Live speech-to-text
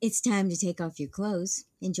It's time to take off your clothes,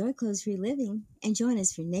 enjoy clothes-free living, and join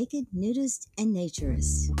us for Naked, Nudists, and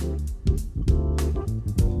Naturists.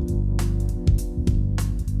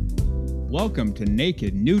 Welcome to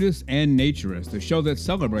Naked, Nudists, and Naturists, the show that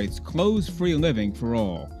celebrates clothes-free living for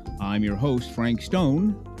all. I'm your host, Frank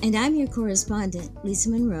Stone. And I'm your correspondent, Lisa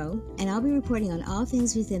Monroe, and I'll be reporting on all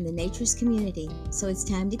things within the naturist community. So it's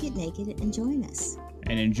time to get naked and join us.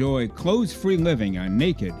 And enjoy clothes-free living on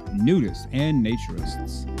Naked, Nudists, and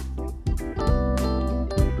Naturists.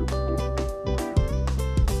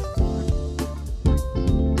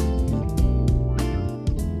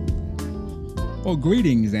 Well,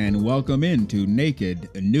 greetings and welcome into Naked,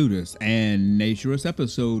 Nudists, and Naturists,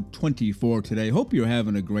 episode 24 today. Hope you're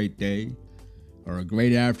having a great day, or a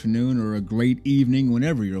great afternoon, or a great evening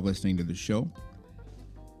whenever you're listening to the show.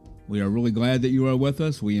 We are really glad that you are with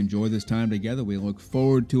us. We enjoy this time together. We look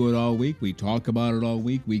forward to it all week. We talk about it all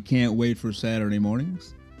week. We can't wait for Saturday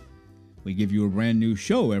mornings. We give you a brand new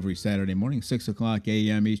show every Saturday morning, 6 o'clock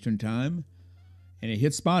a.m. Eastern Time. And it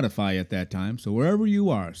hits Spotify at that time. So wherever you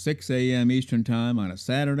are, 6 a.m. Eastern Time on a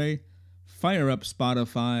Saturday, fire up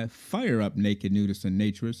Spotify, fire up Naked, Nudists, and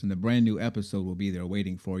Naturists, and the brand new episode will be there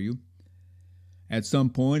waiting for you. At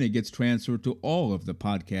some point, it gets transferred to all of the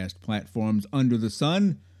podcast platforms under the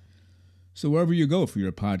sun. So wherever you go for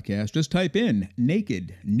your podcast, just type in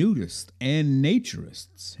Naked, Nudists, and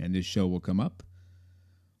Naturists, and this show will come up.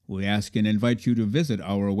 We ask and invite you to visit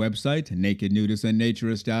our website,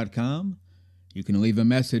 nakednudistsandnaturists.com. You can leave a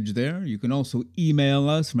message there. You can also email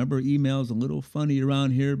us. Remember, email's a little funny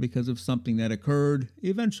around here because of something that occurred.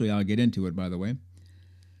 Eventually, I'll get into it, by the way.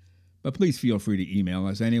 But please feel free to email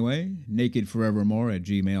us anyway,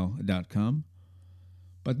 nakedforevermore@gmail.com.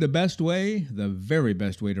 But the best way, the very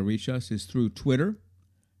best way to reach us is through Twitter,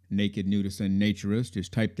 Naked, Nudists, and Naturist.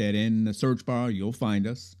 Just type that in the search bar. You'll find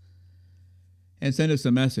us. And send us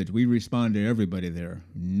a message. We respond to everybody there.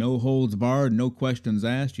 No holds barred, no questions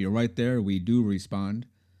asked. You're right there. We do respond.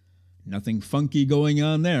 Nothing funky going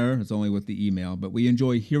on there. It's only with the email. But we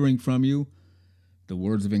enjoy hearing from you. The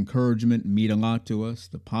words of encouragement mean a lot to us.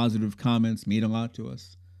 The positive comments mean a lot to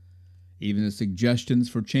us. Even the suggestions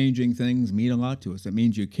for changing things mean a lot to us. It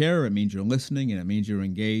means you care, it means you're listening, and it means you're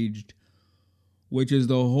engaged, which is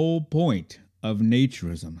the whole point of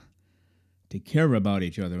naturism. To care about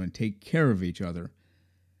each other and take care of each other.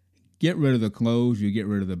 Get rid of the clothes, you get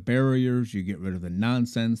rid of the barriers, you get rid of the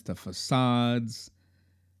nonsense, the facades,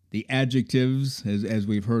 the adjectives, as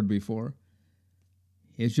we've heard before.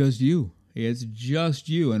 It's just you. It's just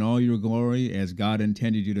you in all your glory as God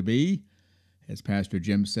intended you to be, as Pastor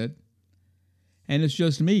Jim said. And it's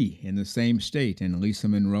just me in the same state, and Lisa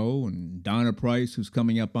Monroe, and Donna Price, who's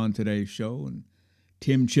coming up on today's show, and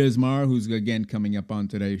Tim Chismar, who's again coming up on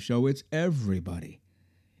today's show. It's everybody.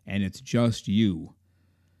 And it's just you.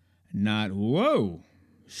 Not, whoa,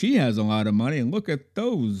 she has a lot of money, and look at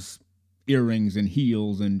those earrings and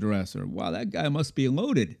heels and dress. Or, wow, that guy must be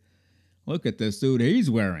loaded. Look at the suit he's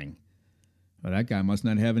wearing. Well, that guy must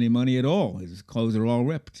not have any money at all. His clothes are all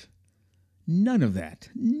ripped. None of that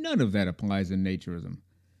applies in naturism.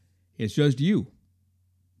 It's just you.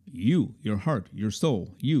 You, your heart, your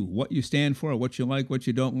soul, you, what you stand for, what you like, what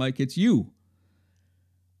you don't like, it's you.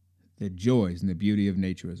 The joys and the beauty of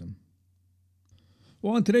naturism.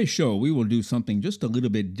 Well, on today's show, we will do something just a little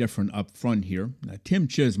bit different up front here. Tim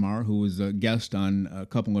Chismar, who was a guest on a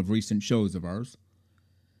couple of recent shows of ours,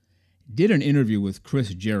 did an interview with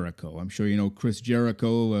Chris Jericho. I'm sure you know Chris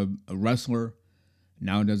Jericho, a wrestler,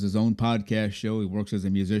 now does his own podcast show. He works as a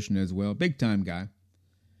musician as well, big-time guy.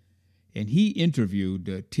 And he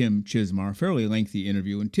interviewed Tim Chismar, fairly lengthy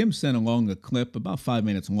interview, and Tim sent along a clip, about 5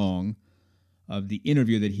 minutes long, of the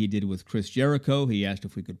interview that he did with Chris Jericho. He asked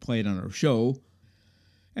if we could play it on our show,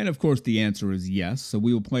 and of course the answer is yes, so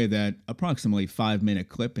we will play that approximately 5-minute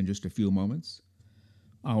clip in just a few moments.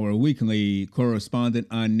 Our weekly correspondent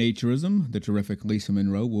on naturism, the terrific Lisa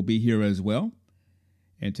Monroe, will be here as well.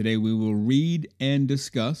 And today we will read and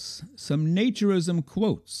discuss some naturism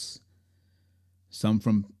quotes. Some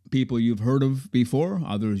from people you've heard of before,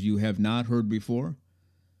 others you have not heard before.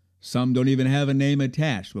 Some don't even have a name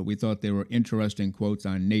attached, but we thought they were interesting quotes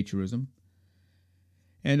on naturism.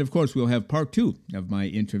 And of course, we'll have part 2 of my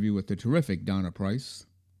interview with the terrific Donna Price.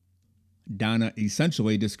 Donna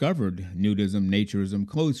essentially discovered nudism, naturism,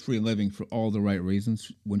 clothes-free living for all the right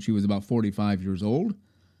reasons when she was about 45 years old.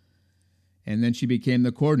 And then she became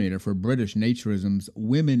the coordinator for British Naturism's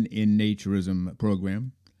Women in Naturism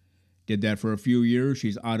program. Did that for a few years.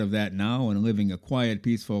 She's out of that now and living a quiet,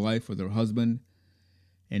 peaceful life with her husband.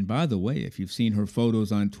 And by the way, if you've seen her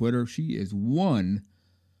photos on Twitter, she is one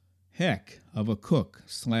heck of a cook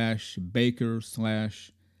 / baker /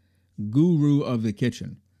 guru of the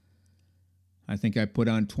kitchen. I think I put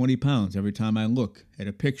on 20 pounds every time I look at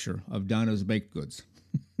a picture of Donna's baked goods.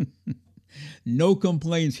 No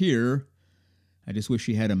complaints here. I just wish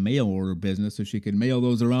she had a mail order business so she could mail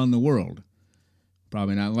those around the world.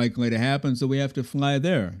 Probably not likely to happen, so we have to fly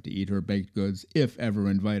there to eat her baked goods, if ever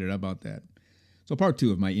invited. How about that? So part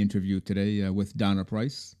 2 of my interview today with Donna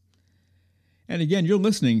Price. And again, you're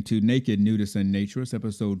listening to Naked Nudists and Naturists,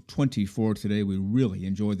 episode 24 today. We really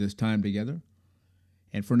enjoyed this time together.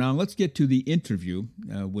 And for now, let's get to the interview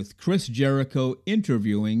with Chris Jericho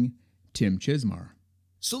interviewing Tim Chismar.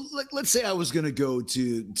 So let's say I was going to go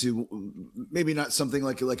to maybe not something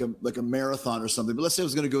like a marathon or something, but let's say I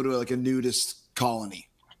was going to go to like a nudist colony.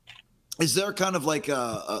 Is there kind of like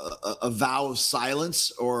a vow of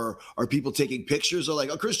silence, or are people taking pictures, or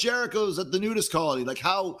like, oh, Chris Jericho's at the nudist colony? Like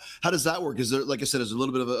how does that work? Is there, like I said, is there a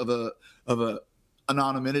little bit of a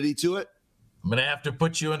anonymity to it? I'm gonna have to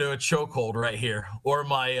put you into a chokehold right here, or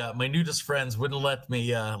my nudist friends wouldn't let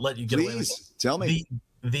me let you get away with it. Please tell me.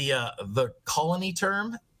 The colony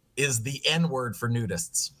term is the N word for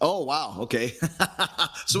nudists. Oh wow, okay.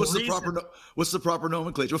 So what's the proper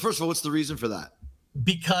nomenclature? Well, first of all, what's the reason for that?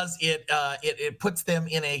 Because it puts them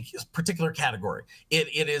in a particular category.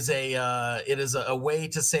 It is a way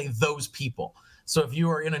to say those people. So if you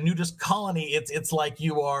are in a nudist colony, it's like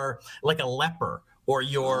you are like a leper, or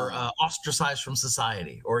you're ostracized from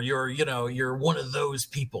society, or you're one of those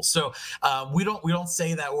people. So we don't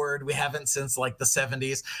say that word. We haven't since like the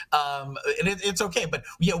 70s. And it's okay, but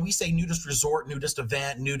yeah, we say nudist resort, nudist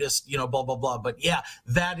event, nudist, blah blah blah. But yeah,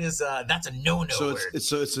 that's a no-no word.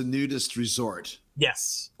 So it's a nudist resort.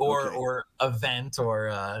 Yes, or event,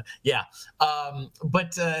 or yeah.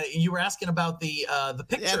 But you were asking about the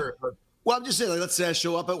picture. Yeah. Well, I'm just saying, like, let's say I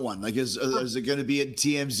show up at one. Like, is it going to be at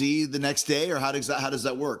TMZ the next day, or how does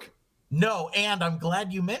that work? No, and I'm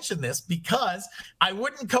glad you mentioned this, because I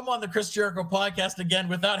wouldn't come on the Chris Jericho podcast again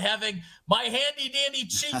without having my handy dandy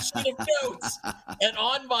cheat sheet of notes. And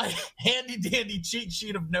on my handy dandy cheat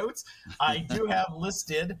sheet of notes, I do have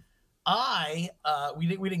listed. We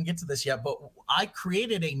didn't get to this yet, but I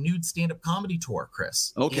created a nude stand-up comedy tour,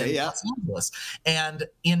 Chris. Okay, yeah. Los Angeles. And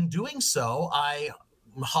in doing so, I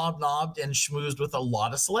hobnobbed and schmoozed with a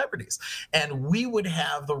lot of celebrities. And we would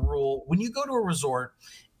have the rule, when you go to a resort,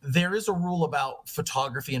 there is a rule about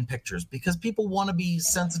photography and pictures, because people want to be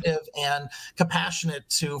sensitive and compassionate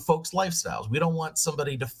to folks' lifestyles. We don't want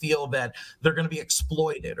somebody to feel that they're going to be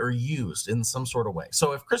exploited or used in some sort of way.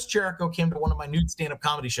 So if Chris Jericho came to one of my nude stand-up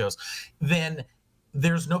comedy shows, then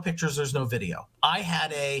there's no pictures, there's no video.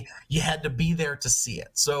 You had to be there to see it.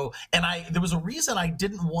 So, and there was a reason I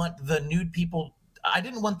didn't want the nude people. I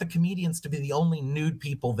didn't want the comedians to be the only nude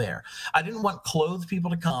people there. I didn't want clothed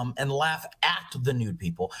people to come and laugh at the nude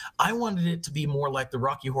people. I wanted it to be more like the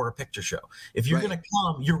Rocky Horror Picture Show. If you're going to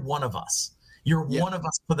come, you're one of us. You're one of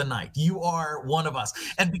us for the night. You are one of us.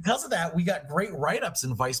 And because of that, we got great write-ups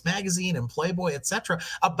in Vice Magazine and Playboy, etc.,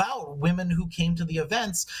 about women who came to the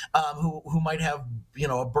events who might have,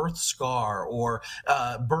 a birth scar or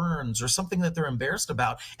burns or something that they're embarrassed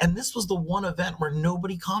about. And this was the one event where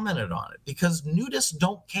nobody commented on it, because nudists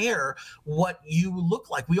don't care what you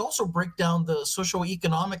look like. We also break down the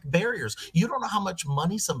socioeconomic barriers. You don't know how much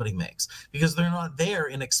money somebody makes, because they're not there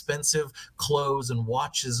in expensive clothes and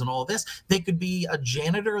watches and all this. They could be a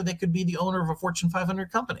janitor, they could be the owner of a Fortune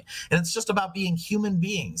 500 company. And it's just about being human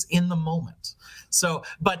beings in the moment. So,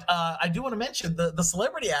 but I do want to mention the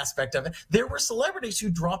celebrity aspect of it. There were celebrities who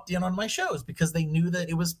dropped in on my shows because they knew that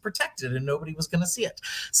it was protected and nobody was going to see it.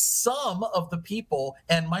 Some of the people,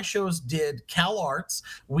 and my shows did Cal Arts,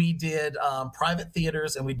 we did private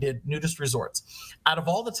theaters, and we did nudist resorts. Out of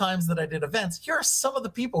all the times that I did events, here are some of the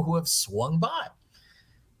people who have swung by.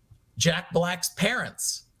 Jack Black's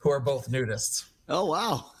parents, who are both nudists. Oh,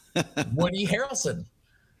 wow. Woody Harrelson,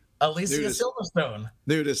 Alicia Nudist. Silverstone,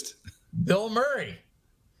 Nudist. Bill Murray,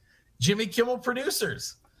 Jimmy Kimmel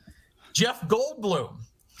Producers, Jeff Goldblum.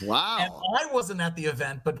 Wow. And I wasn't at the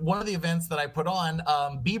event, but one of the events that I put on,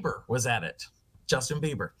 Bieber was at it. Justin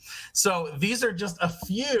Bieber. So these are just a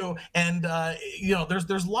few, and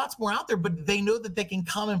there's lots more out there, but they know that they can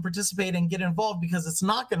come and participate and get involved, because it's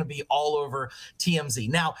not going to be all over TMZ.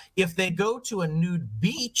 Now, if they go to a nude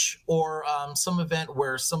beach or some event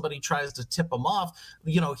where somebody tries to tip them off,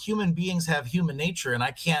 human beings have human nature, and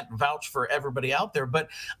I can't vouch for everybody out there, but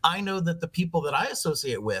I know that the people that I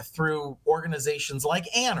associate with through organizations like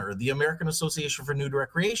ANR, the American Association for Nude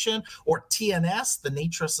Recreation, or TNS, the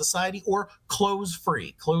Naturist Society, or Clothes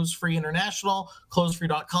Clothes Free International,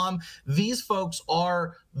 clothesfree.com. These folks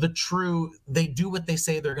are they do what they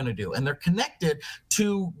say they're going to do. And they're connected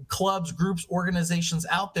to clubs, groups, organizations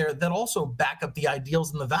out there that also back up the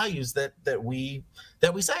ideals and the values that we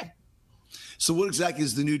say. So what exactly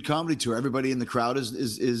is the nude comedy tour? Everybody in the crowd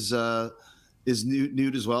is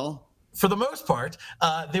nude as well? For the most part,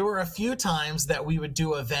 there were a few times that we would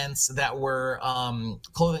do events that were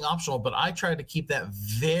clothing optional, but I tried to keep that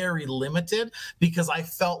very limited because I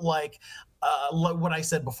felt like what I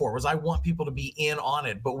said before was I want people to be in on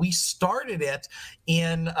it. But we started it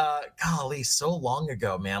in, so long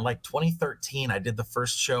ago, man, like 2013. I did the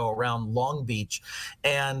first show around Long Beach,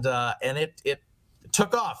 and it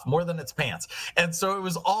took off more than its pants. And so it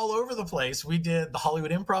was all over the place. We did the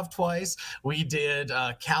Hollywood Improv twice. We did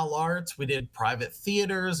Cal Arts. We did private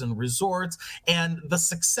theaters and resorts. And the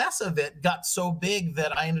success of it got so big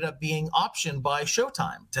that I ended up being optioned by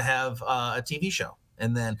Showtime to have a TV show.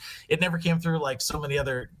 And then it never came through like so many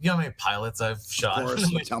other, how many pilots I've shot. Of course.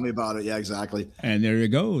 Tell me about it. Yeah, exactly. And there you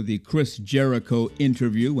go. The Chris Jericho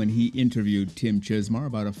interview when he interviewed Tim Chismar,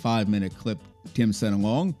 about a 5-minute clip Tim sent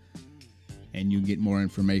along. And you can get more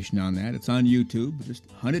information on that. It's on YouTube. Just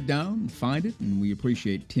hunt it down and find it. And we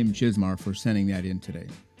appreciate Tim Chismar for sending that in today.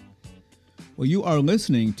 Well, you are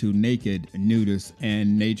listening to Naked, Nudists,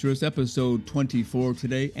 and Naturists, episode 24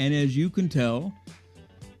 today. And as you can tell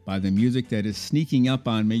by the music that is sneaking up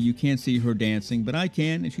on me, you can't see her dancing, but I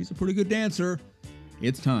can, and she's a pretty good dancer.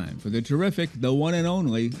 It's time for the terrific, the one and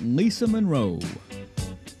only Lisa Monroe.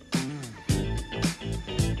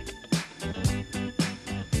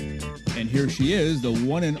 And here she is, the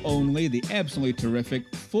one and only, the absolutely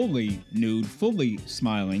terrific, fully nude, fully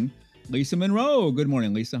smiling, Lisa Monroe. Good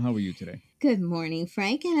morning, Lisa. How are you today? Good morning,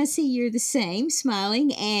 Frank. And I see you're the same,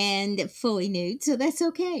 smiling and fully nude. So that's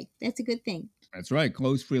okay. That's a good thing. That's right.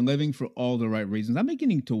 Clothes-free living for all the right reasons. I'm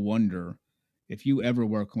beginning to wonder if you ever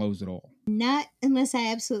wear clothes at all. Not unless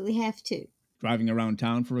I absolutely have to. Driving around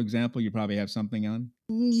town, for example, you probably have something on?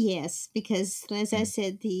 Yes, because as I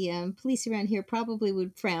said, the police around here probably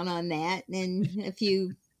would frown on that. And a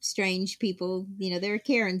few strange people, there are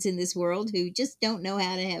Karens in this world who just don't know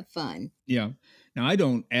how to have fun. Yeah. Now, I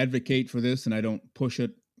don't advocate for this and I don't push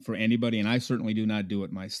it for anybody, and I certainly do not do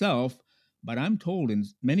it myself. But I'm told in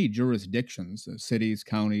many jurisdictions, cities,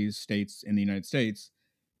 counties, states in the United States,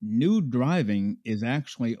 nude driving is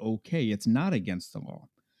actually okay. It's not against the law.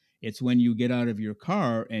 It's when you get out of your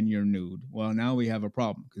car and you're nude. Well, now we have a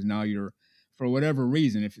problem because now you're, for whatever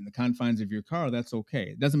reason, if in the confines of your car, that's okay.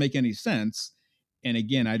 It doesn't make any sense. And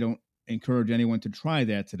again, I don't encourage anyone to try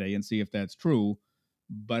that today and see if that's true.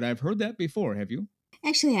 But I've heard that before. Have you?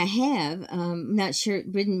 Actually, I have. Not sure,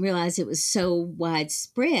 didn't realize it was so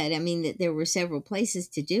widespread. I mean, that there were several places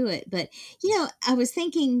to do it. But, I was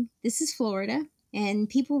thinking, this is Florida. And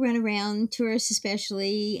people run around, tourists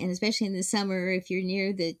especially, and especially in the summer, if you're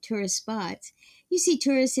near the tourist spots, you see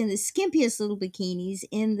tourists in the skimpiest little bikinis,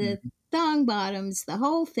 in the thong bottoms, the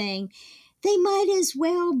whole thing. They might as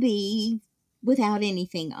well be without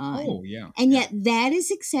anything on. Oh, yeah. And yet that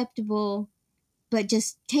is acceptable, but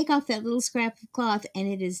just take off that little scrap of cloth and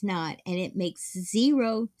it is not. And it makes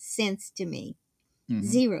 0 sense to me.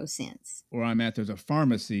 0 cents. Where I'm at, there's a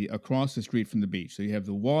pharmacy across the street from the beach. So you have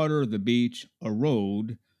the water, the beach, a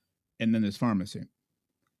road, and then this pharmacy.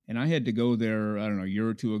 And I had to go there, I don't know, a year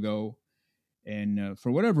or two ago. And for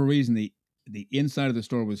whatever reason, the inside of the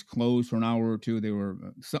store was closed for an hour or two. They were,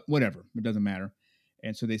 whatever, it doesn't matter.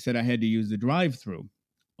 And so they said I had to use the drive-through.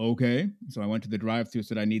 Okay. So I went to the drive-through,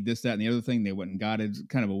 said I need this, that, and the other thing. They went and got it. It's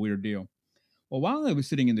kind of a weird deal. Well, while I was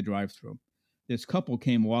sitting in the drive-through, this couple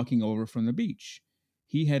came walking over from the beach.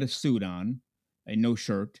 He had a suit on, no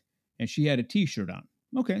shirt, and she had a T-shirt on.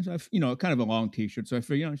 Okay, so, kind of a long T-shirt. So I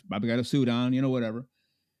figured, probably got a suit on, whatever.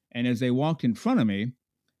 And as they walked in front of me,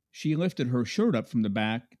 she lifted her shirt up from the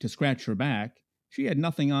back to scratch her back. She had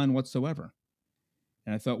nothing on whatsoever.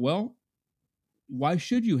 And I thought, well, why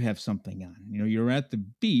should you have something on? You're at the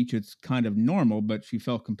beach. It's kind of normal, but she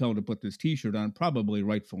felt compelled to put this T-shirt on, probably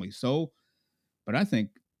rightfully so. But I think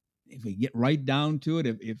if we get right down to it,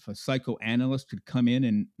 if a psychoanalyst could come in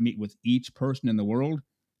and meet with each person in the world,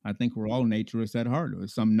 I think we're all naturists at heart.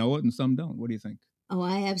 Some know it and some don't. What do you think? Oh,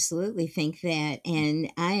 I absolutely think that. And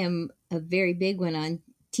I am a very big one on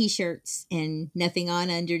T-shirts and nothing on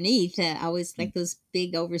underneath. I always like those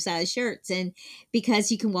big oversized shirts. And because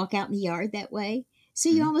you can walk out in the yard that way. So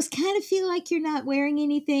you almost kind of feel like you're not wearing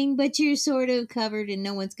anything, but you're sort of covered and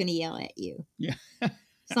no one's going to yell at you. Yeah.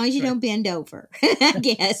 As long as you don't bend over, I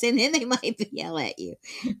guess, and then they might yell at you.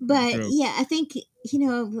 But True. yeah, I think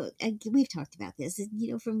we've talked about this.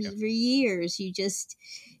 For me, for years, you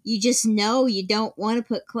just know you don't want to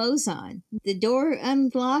put clothes on. The door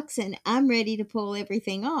unlocks, and I'm ready to pull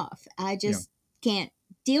everything off. I just can't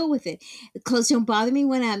deal with it. The clothes don't bother me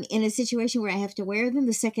when I'm in a situation where I have to wear them.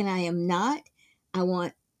 The second I am not, I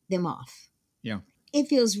want them off. Yeah. It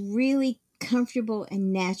feels really comfortable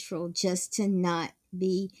and natural just to not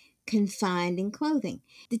be confined in clothing.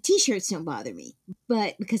 The t-shirts don't bother me,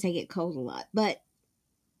 but because I get cold a lot. But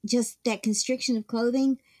just that constriction of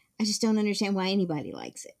clothing, I just don't understand why anybody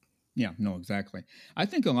likes it. Yeah, no, exactly. I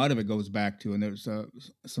think a lot of it goes back to, and there's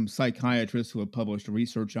some psychiatrists who have published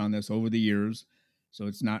research on this over the years, so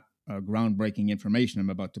it's not groundbreaking information I'm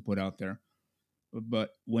about to put out there.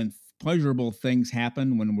 But when pleasurable things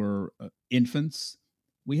happen when we're infants,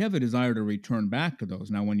 we have a desire to return back to those.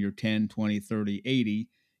 Now, when you're 10, 20, 30, 80,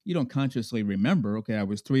 you don't consciously remember, okay, I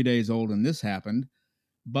was 3 days old and this happened.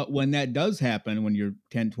 But when that does happen, when you're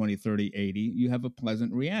 10, 20, 30, 80, you have a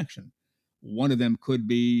pleasant reaction. One of them could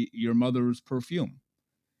be your mother's perfume.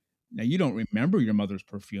 Now, you don't remember your mother's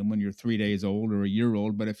perfume when you're 3 days old or a year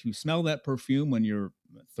old, but if you smell that perfume when you're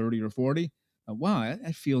 30 or 40, wow,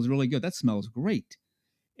 that feels really good. That smells great.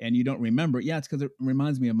 And you don't remember it. Yeah, it's because it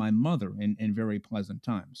reminds me of my mother in very pleasant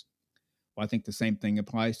times. Well, I think the same thing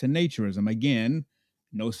applies to naturism. Again,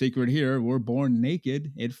 no secret here. We're born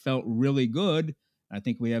naked. It felt really good. I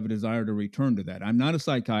think we have a desire to return to that. I'm not a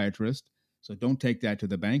psychiatrist, so don't take that to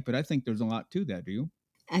the bank, but I think there's a lot to that. Do you?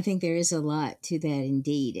 I think there is a lot to that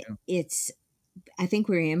indeed. Yeah. I think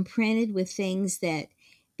we're imprinted with things that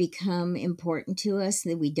become important to us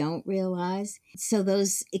that we don't realize. So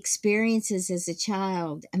those experiences as a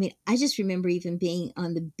child, I mean, I just remember even being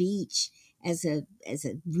on the beach as a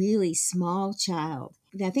really small child.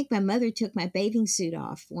 I think my mother took my bathing suit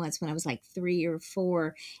off once when I was like 3 or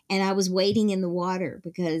 4, and I was wading in the water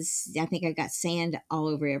because I think I got sand all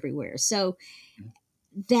over everywhere. So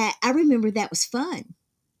that I remember that was fun.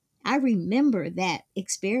 I remember that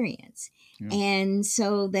experience. Yeah. And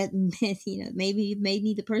so that, maybe it made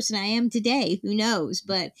me the person I am today. Who knows?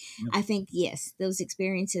 But Yeah. I think, yes, those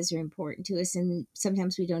experiences are important to us. And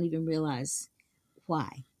sometimes we don't even realize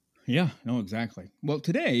why. Yeah, no, exactly. Well,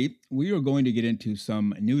 today we are going to get into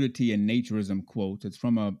some nudity and naturism quotes. It's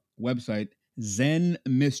from a website,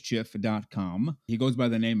 zenmischief.com. He goes by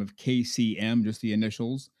the name of KCM, just the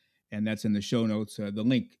initials, and that's in the show notes, the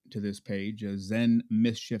link to this page,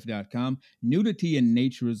 zenmischief.com, nudity and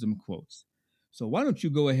naturism quotes. So why don't you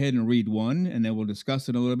go ahead and read one, and then we'll discuss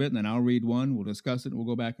it a little bit, and then I'll read one, we'll discuss it, and we'll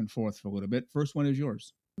go back and forth for a little bit. First one is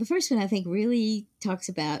yours. The first one I think really talks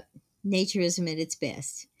about naturism at its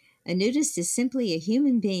best. A nudist is simply a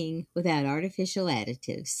human being without artificial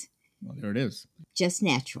additives. Well, there it is. Just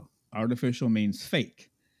natural. Artificial means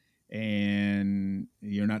fake. And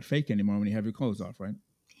you're not fake anymore when you have your clothes off, right?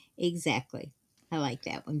 Exactly. I like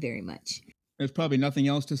that one very much. There's probably nothing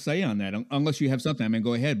else to say on that, unless you have something. I mean,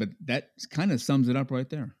 go ahead, but that kind of sums it up right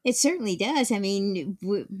there. It certainly does. I mean,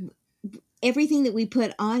 everything that we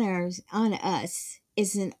put on us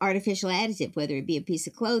is an artificial additive, whether it be a piece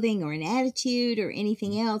of clothing or an attitude or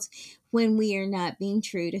anything else, when we are not being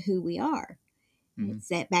true to who we are. Mm-hmm. It's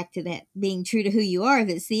that back to that being true to who you are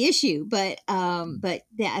that's the issue. But I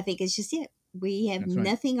think it's just it. We have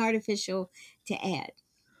nothing artificial to add.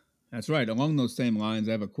 That's right. Along those same lines,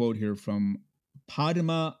 I have a quote here from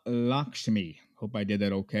Padma Lakshmi. Hope I did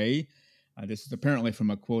that okay. This is apparently from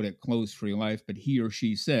a quote at Clothes Free Life, but he or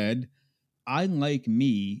she said, I like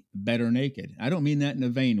me better naked. I don't mean that in a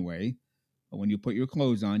vain way, but when you put your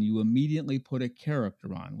clothes on, you immediately put a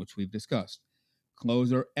character on, which we've discussed.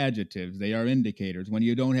 Clothes are adjectives. They are indicators. When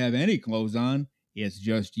you don't have any clothes on, it's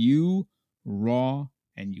just you, raw,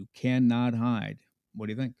 and you cannot hide. What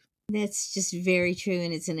do you think? That's just very true,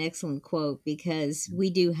 and it's an excellent quote because we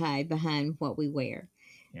do hide behind what we wear.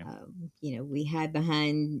 Yeah. We hide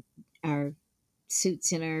behind our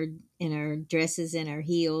suits and our dresses and our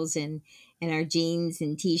heels and our jeans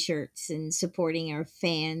and t-shirts and supporting our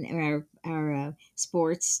our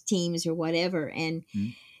sports teams or whatever. And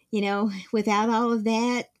without all of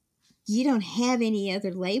that, you don't have any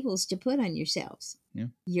other labels to put on yourselves. Yeah.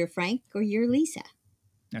 You're Frank or you're Lisa.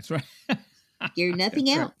 That's right. You're nothing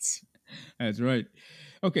else. Right. That's right.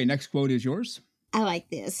 Okay, next quote is yours. I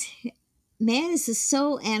like this. Man is the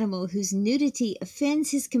sole animal whose nudity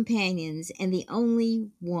offends his companions and the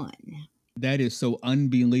only one. That is so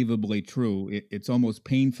unbelievably true. It's almost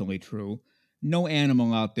painfully true. No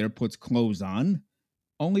animal out there puts clothes on.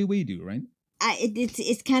 Only we do, right?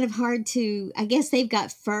 It's kind of hard to, I guess they've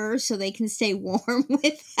got fur so they can stay warm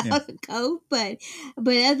without a coat. But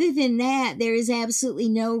other than that, there is absolutely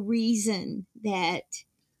no reason that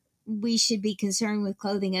we should be concerned with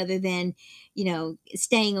clothing other than,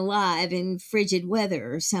 staying alive in frigid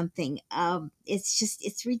weather or something. It's just,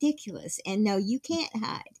 it's ridiculous. And no, you can't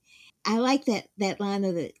hide. I like that line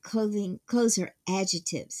of the clothes are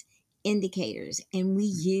adjectives, indicators, and we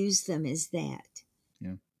use them as that.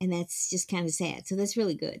 Yeah. And that's just kind of sad. So that's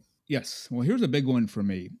really good. Yes. Well, here's a big one for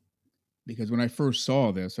me, because when I first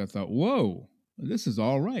saw this, I thought, whoa, this is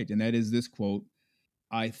all right. And that is this quote: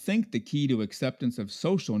 I think the key to acceptance of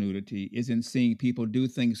social nudity is in seeing people do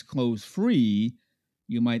things clothes free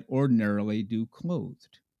you might ordinarily do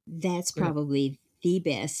clothed. That's Go ahead. probably the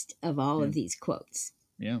best of all Yeah. of these quotes.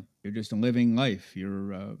 Yeah. You're just living life.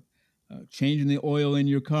 You're changing the oil in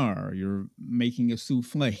your car. You're making a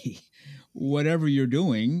souffle. Whatever you're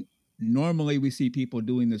doing, normally we see people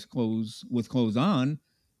doing this clothes with clothes on.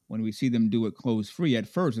 When we see them do it clothes free, at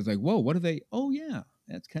first it's like, whoa, what are they? Oh, yeah,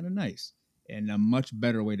 that's kind of nice. And a much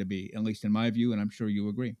better way to be, at least in my view, and I'm sure you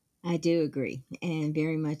agree. I do agree, and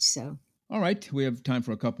very much so. All right, we have time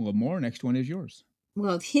for a couple of more. Next one is yours.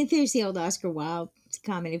 Well, there's the old Oscar Wilde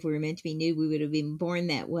comment: if we were meant to be nude, we would have been born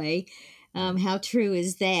that way. How true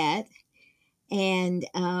is that? And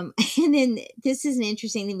and then this is an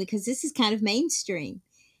interesting thing, because this is kind of mainstream.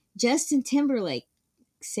 Justin Timberlake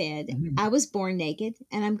said, Mhm. I was born naked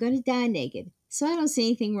and I'm going to die naked. So I don't see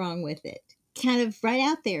anything wrong with it. Kind of right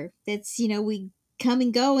out there. That's, we come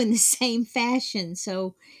and go in the same fashion.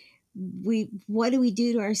 So what do we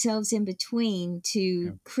do to ourselves in between to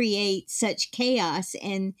Yeah. create such chaos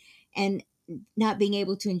and not being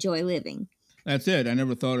able to enjoy living? That's it. I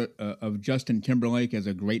never thought of Justin Timberlake as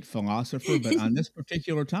a great philosopher, but on this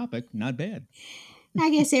particular topic, not bad.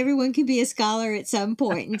 I guess everyone can be a scholar at some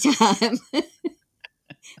point in time.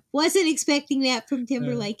 Wasn't expecting that from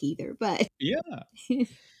Timberlake either, but Yeah.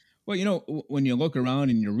 Well, when you look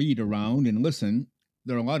around and you read around and listen,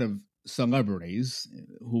 there are a lot of celebrities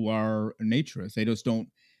who are naturists. They just don't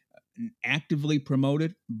actively promote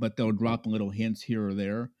it, but they'll drop little hints here or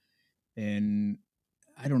there. And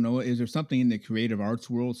I don't know, is there something in the creative arts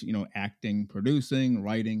world, acting, producing,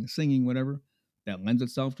 writing, singing, whatever, that lends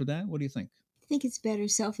itself to that? What do you think? I think it's better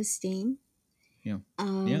self-esteem. Yeah. Yeah.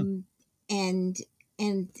 Um, and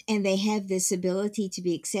and they have this ability to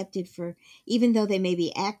be accepted for, even though they may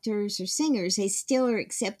be actors or singers, they still are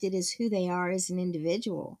accepted as who they are as an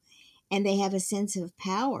individual, and they have a sense of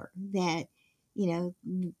power that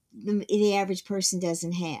the average person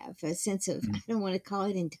doesn't have. A sense of, I don't want to call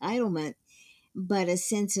it entitlement, but a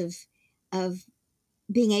sense of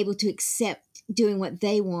being able to accept doing what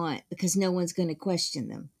they want because no one's going to question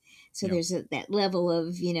them. So Yeah. there's that level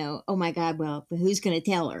of, oh my God, well, but who's going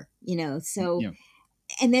to tell her? So, Yeah.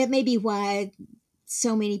 and that may be why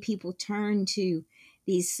so many people turn to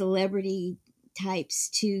these celebrity types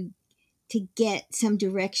to get some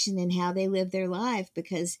direction in how they live their life,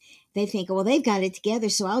 because they think, well, they've got it together,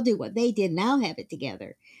 so I'll do what they did and I'll have it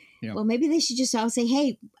together. Yeah. Well, maybe they should just all say,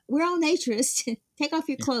 hey, we're all naturists. Take off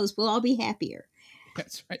your clothes. We'll all be happier.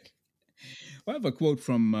 That's right. Well, I have a quote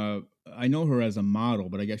from, I know her as a model,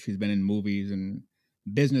 but I guess she's been in movies, and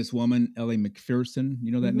businesswoman Ellie McPherson.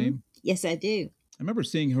 You know that name? Yes, I do. I remember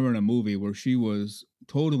seeing her in a movie where she was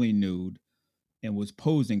totally nude and was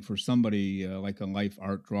posing for somebody, like a life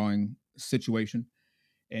art drawing situation.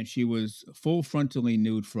 And she was full frontally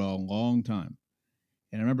nude for a long time.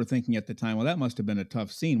 And I remember thinking at the time, well, that must have been a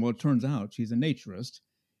tough scene. Well, it turns out she's a naturist.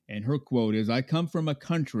 And her quote is, I come from a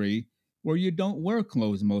country where you don't wear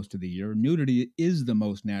clothes most of the year. Nudity is the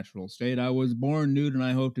most natural state. I was born nude and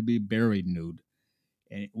I hope to be buried nude.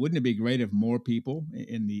 And wouldn't it be great if more people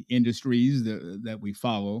in the industries that we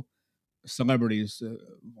follow, celebrities,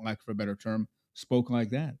 lack of a better term, spoke like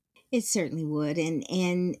that? It certainly would.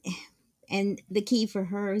 And the key for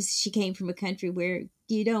her is she came from a country where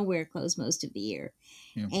you don't wear clothes most of the year.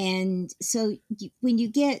 Yeah. And so when you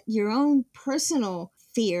get your own personal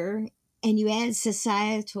fear and you add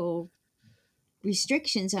societal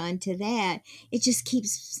restrictions onto that, it just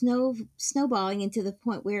keeps snowballing into the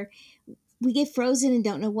point where we get frozen and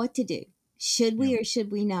don't know what to do. Should we or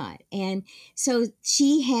should we not? And so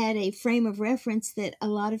she had a frame of reference that a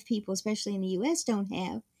lot of people, especially in the US, don't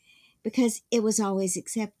have, because it was always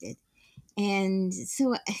accepted. And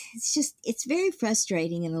so it's very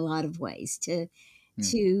frustrating in a lot of ways to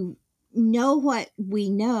know what we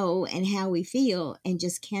know and how we feel and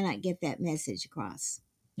just cannot get that message across.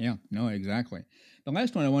 Yeah, no, exactly. The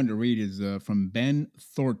last one I wanted to read is from Ben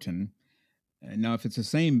Thornton. Now, if it's the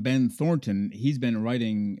same Ben Thornton, he's been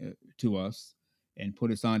writing to us and put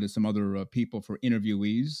us on to some other people for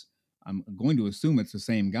interviewees. I'm going to assume it's the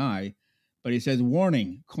same guy. But he says,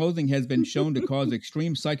 warning, clothing has been shown to cause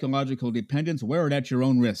extreme psychological dependence. Wear it at your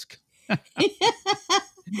own risk.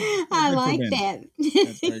 I Good for like Vince.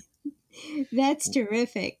 That's that. right. That's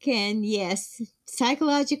terrific. And yes,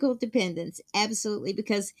 psychological dependence, absolutely,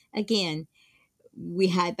 because again, we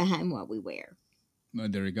hide behind what we wear. Well,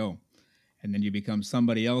 there you go. And then you become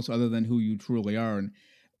somebody else other than who you truly are. And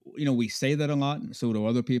we say that a lot, and so do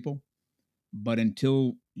other people. But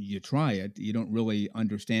until you try it, you don't really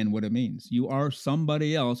understand what it means. You are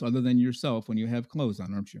somebody else other than yourself when you have clothes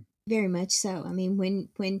on, aren't you? Very much so. I mean,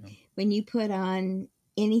 Yeah. when you put on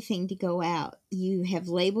anything to go out, you have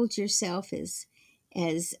labeled yourself as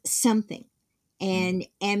something. Mm.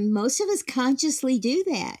 And most of us consciously do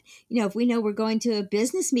that. If we know we're going to a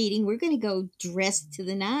business meeting, we're going to go dressed to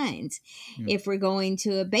the nines. Yeah. If we're going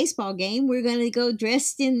to a baseball game, we're going to go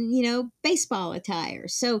dressed in, baseball attire.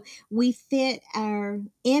 So we fit our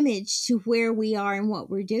image to where we are and what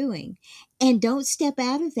we're doing. And don't step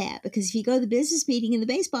out of that, because if you go to the business meeting in the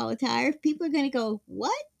baseball attire, people are going to go,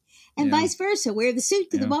 "What?" And Yeah. vice versa. Wear the suit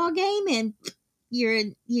to the Yeah. ball game and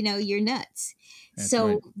you're nuts. That's right.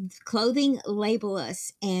 So clothing label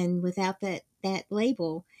us, and without that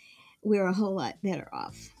label, we're a whole lot better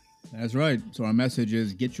off. That's right. So our message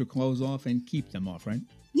is get your clothes off and keep them off, right?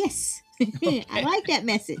 Yes. I like that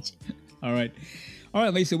message. All right. All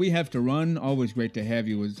right, Lisa, we have to run. Always great to have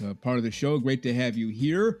you as a part of the show. Great to have you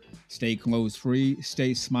here. Stay clothes free.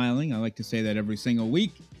 Stay smiling. I like to say that every single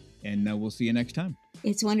week. And we'll see you next time.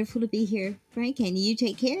 It's wonderful to be here, Frank, and you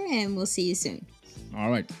take care, and we'll see you soon. All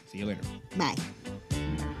right. See you later. Bye.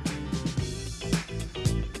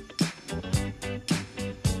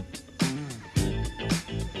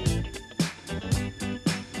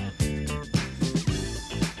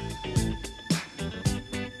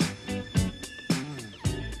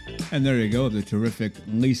 And there you go, the terrific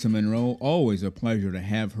Lisa Monroe. Always a pleasure to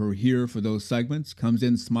have her here for those segments. Comes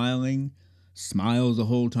in smiling, smiles the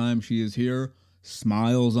whole time she is here,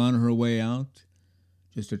 smiles on her way out.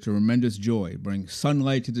 Just a tremendous joy. Brings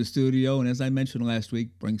sunlight to the studio, and as I mentioned last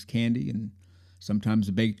week, brings candy and sometimes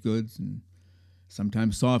baked goods and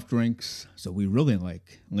sometimes soft drinks. So we really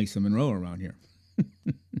like Lisa Monroe around here.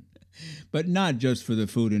 But not just for the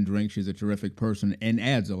food and drink. She's a terrific person and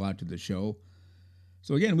adds a lot to the show.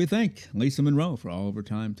 So again, we thank Lisa Monroe for all of her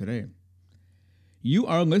time today. You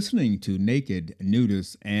are listening to Naked,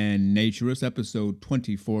 Nudists, and Naturists, episode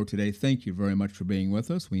 24 today. Thank you very much for being with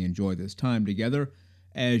us. We enjoy this time together.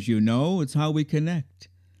 As you know, it's how we connect.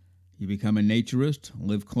 You become a naturist,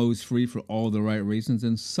 live clothes-free for all the right reasons,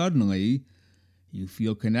 and suddenly you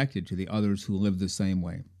feel connected to the others who live the same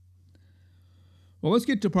way. Well, let's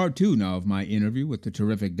get to part 2 now of my interview with the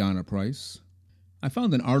terrific Donna Price. I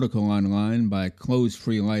found an article online by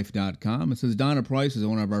clothesfreelife.com. It says Donna Price is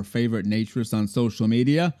one of our favorite naturists on social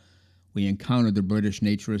media. We encountered the British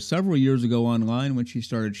naturist several years ago online when she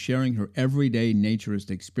started sharing her everyday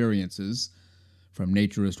naturist experiences, from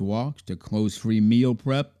naturist walks to clothes-free meal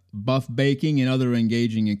prep, buff baking, and other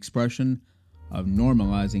engaging expression of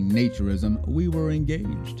normalizing naturism. We were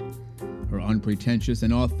engaged. Her unpretentious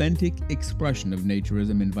and authentic expression of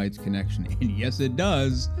naturism invites connection, and yes, it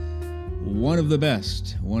does. One of the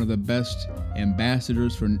best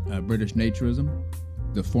ambassadors for British Naturism,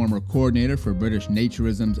 the former coordinator for British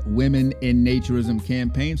Naturism's Women in Naturism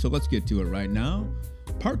campaign. So let's get to it right now.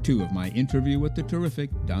 Part 2 of my interview with the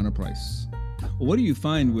terrific Donna Price. Well, what do you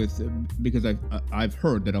find with, because I've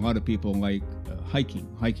heard that a lot of people like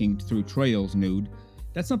hiking through trails nude.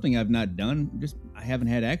 That's something I've not done. Just I haven't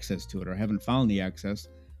had access to it, or haven't found the access.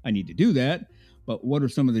 I need to do that. But what are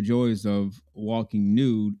some of the joys of walking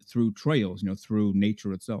nude through trails, through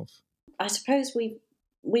nature itself? I suppose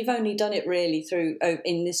we've only done it really through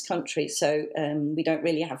in this country, so we don't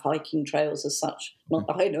really have hiking trails as such, not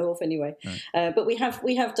that I know of anyway. Right. But we have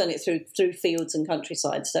done it through fields and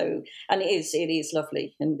countryside. So, and it is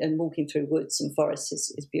lovely, and walking through woods and forests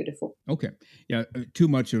is beautiful. Okay, yeah. Too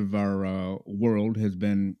much of our world has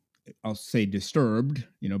been, I'll say, disturbed,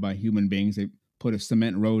 by human beings. They put a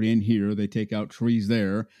cement road in here, they take out trees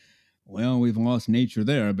there. Well, we've lost nature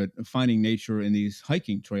there, but finding nature in these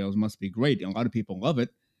hiking trails must be great. And a lot of people love it,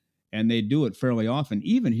 and they do it fairly often,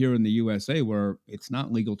 even here in the USA, where it's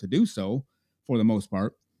not legal to do so for the most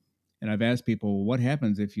part. And I've asked people, what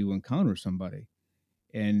happens if you encounter somebody?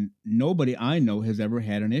 And nobody I know has ever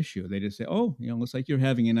had an issue. They just say, oh, looks like you're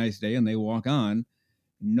having a nice day, and they walk on.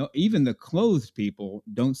 No, even the clothed people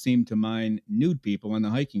don't seem to mind nude people on the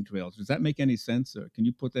hiking trails. Does that make any sense? Or can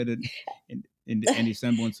you put that in any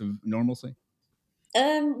semblance of normalcy?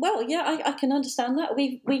 Well, yeah, I can understand that.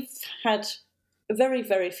 We've had very,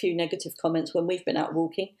 very few negative comments when we've been out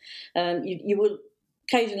walking. You will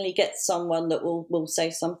occasionally get someone that will say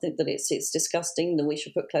something that it's disgusting, that we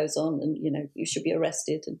should put clothes on, and you should be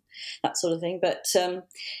arrested and that sort of thing. But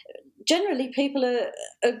generally, people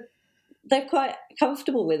they're quite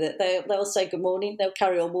comfortable with it. They'll say good morning. They'll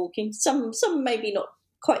carry on walking. Some maybe not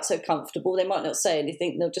quite so comfortable. They might not say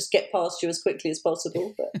anything. They'll just get past you as quickly as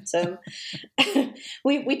possible. But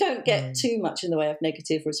we don't get too much in the way of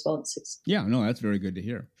negative responses. Yeah, no, that's very good to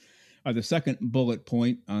hear. The second bullet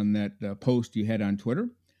point on that post you had on Twitter,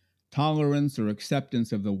 tolerance or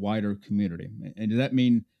acceptance of the wider community. And does that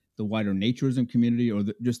mean the wider naturism community, or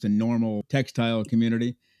just the normal textile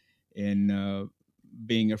community? And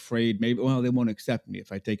being afraid, maybe, well, they won't accept me.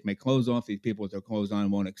 If I take my clothes off, these people with their clothes on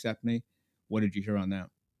won't accept me. What did you hear on that?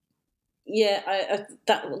 Yeah,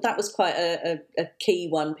 that was quite a key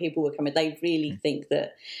one. People were coming. They really think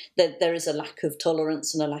that there is a lack of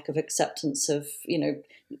tolerance and a lack of acceptance of,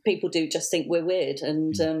 people do just think we're weird.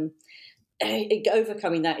 And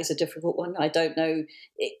overcoming that is a difficult one. I don't know.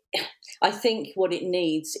 I think what it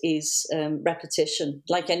needs is repetition.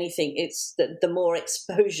 Like anything, it's the more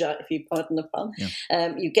exposure, if you pardon the pun,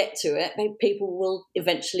 you get to it, people will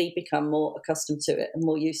eventually become more accustomed to it and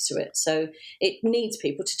more used to it. So it needs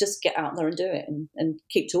people to just get out there and do it and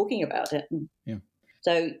keep talking about it. Yeah.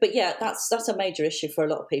 So, but yeah, that's a major issue for a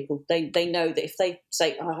lot of people. They know that if they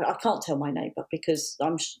say, I can't tell my neighbour because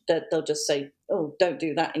they'll just say, oh, don't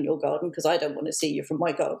do that in your garden because I don't want to see you from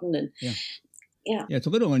my garden. And yeah, it's a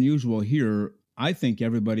little unusual here. I think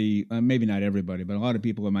everybody, maybe not everybody, but a lot of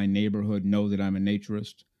people in my neighborhood know that I'm a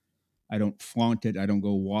naturist. I don't flaunt it. I don't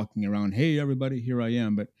go walking around, hey, everybody, here I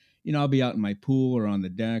am. But, I'll be out in my pool or on the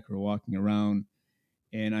deck or walking around.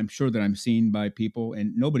 And I'm sure that I'm seen by people,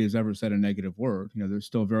 and nobody has ever said a negative word. They're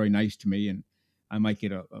still very nice to me, and I might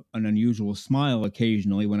get an unusual smile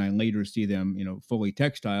occasionally when I later see them, fully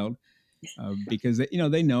textiled, because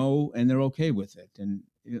they know and they're okay with it. And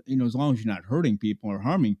as long as you're not hurting people or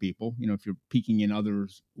harming people, if you're peeking in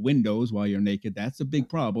others' windows while you're naked, that's a big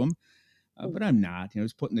problem. But I'm not.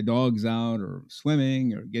 Just putting the dogs out or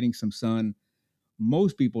swimming or getting some sun.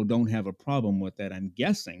 Most people don't have a problem with that, I'm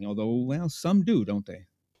guessing, although, well, some do, don't they?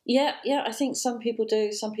 Yeah, I think some people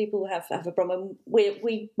do. Some people have a problem.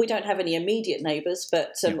 We don't have any immediate neighbours,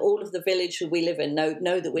 but all of the village we live in know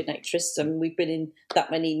that we're naturists, and we've been in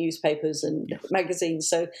that many newspapers and magazines,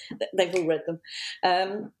 so they've all read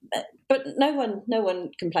them. But no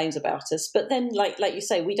one complains about us. But then, like you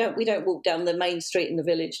say, we don't walk down the main street in the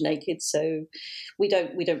village naked, so we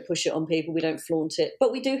don't push it on people. We don't flaunt it.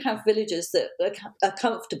 But we do have villagers that are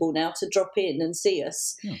comfortable now to drop in and see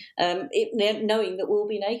us, knowing that we'll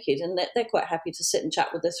be naked, and they're quite happy to sit and chat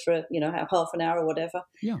with us for half an hour or whatever,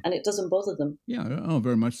 and it doesn't bother them. Yeah, oh,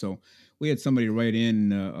 very much so. We had somebody write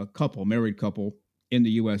in, a married couple in the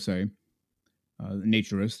USA,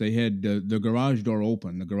 naturists. They had the garage door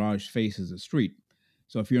open. The garage faces the street,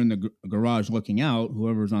 so if you're in the garage looking out,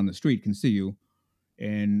 whoever's on the street can see you.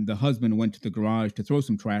 And the husband went to the garage to throw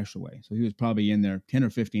some trash away, so he was probably in there 10 or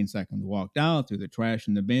 15 seconds. Walked out, threw the trash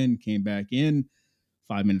in the bin, came back in.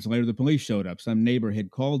 5 minutes later, the police showed up. Some neighbor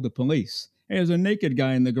had called the police. Hey, there's a naked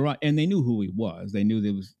guy in the garage. And they knew who he was. They knew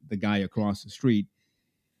there was the guy across the street.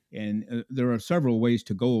 And there are several ways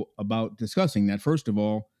to go about discussing that. First of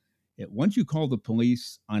all, once you call the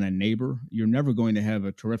police on a neighbor, you're never going to have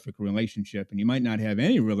a terrific relationship. And you might not have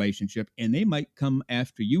any relationship. And they might come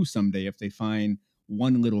after you someday if they find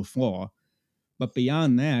one little flaw. But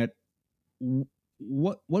beyond that,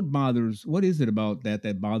 what is it about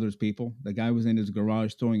that bothers people? The guy was in his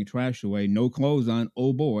garage throwing trash away, no clothes on.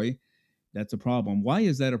 Oh boy, that's a problem. Why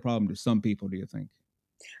is that a problem to some people, do you think?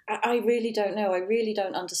 I really don't know. I really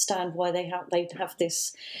don't understand why they have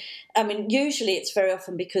this. I mean, usually it's very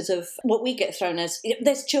often because of what we get thrown as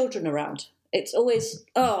there's children around. It's always,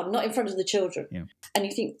 not in front of the children. Yeah. And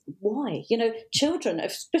you think, why? Children,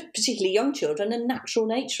 particularly young children, are natural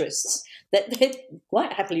naturists. They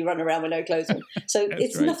quite happily run around with no clothes on. So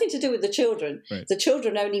it's right. Nothing to do with the children. Right. The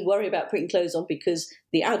children only worry about putting clothes on because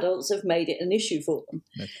the adults have made it an issue for them.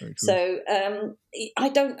 That's very true. So I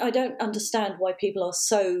don't understand why people are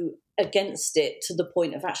so against it to the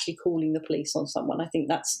point of actually calling the police on someone. I think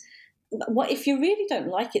that's what, if you really don't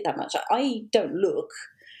like it that much, I don't look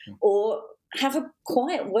or have a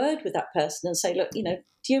quiet word with that person and say, look, do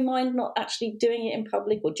you mind not actually doing it in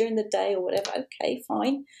public or during the day or whatever? Okay,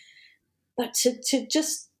 fine. But to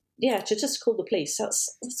just call the police,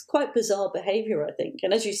 that's quite bizarre behaviour, I think.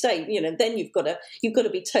 And as you say, then you've got to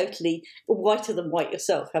be totally whiter than white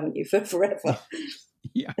yourself, haven't you, for forever?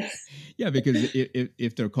 Yeah, because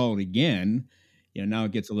if they're called again, now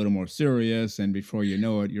it gets a little more serious, and before you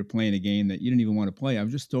know it, you're playing a game that you didn't even want to play. I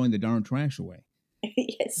was just throwing the darn trash away.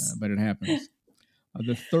 Yes. But it happens.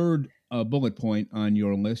 The third bullet point on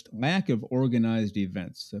your list, lack of organized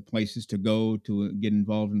events, places to go to get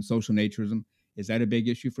involved in social naturism. Is that a big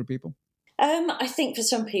issue for people? I think for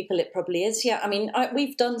some people it probably is. Yeah, I mean,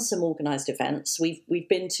 we've done some organised events. We've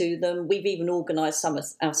been to them. We've even organised some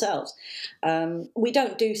ourselves. We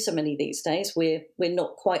don't do so many these days. We're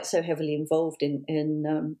not quite so heavily involved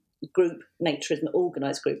in group naturism,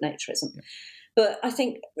 organised group naturism. Yeah. But I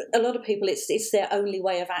think a lot of people, it's their only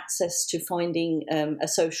way of access to finding a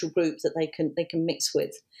social group that they can mix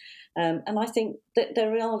with. And I think that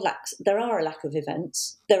there are a lack of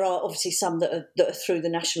events. There are obviously some that are through the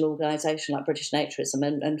national organisation like British Naturism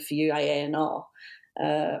and for you AANR.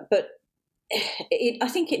 But I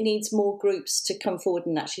think it needs more groups to come forward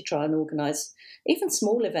and actually try and organise even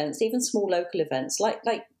small events, even small local events, like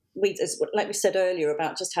we said earlier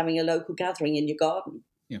about just having a local gathering in your garden,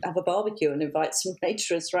 have a barbecue and invite some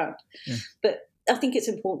naturists around. Yeah. But I think it's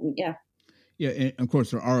important, yeah. Yeah, and of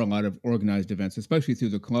course, there are a lot of organized events, especially through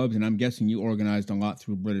the clubs, and I'm guessing you organized a lot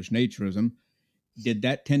through British Naturism. Did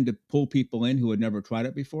that tend to pull people in who had never tried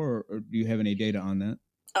it before, or do you have any data on that?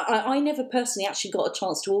 I never personally actually got a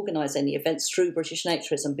chance to organise any events through British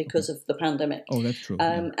Naturism because of the pandemic. Oh, that's true.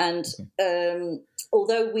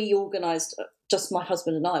 Although we organised, just my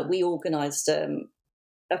husband and I, we organised a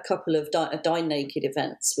couple of Dine Naked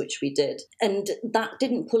events, which we did. And that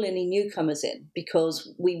didn't pull any newcomers in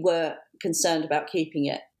because we were concerned about keeping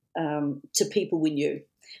it to people we knew.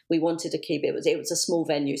 We wanted to keep it. It was a small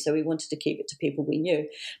venue, so we wanted to keep it to people we knew.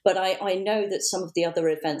 But I know that some of the other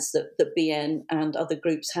events that BN and other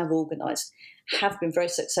groups have organised have been very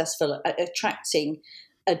successful at attracting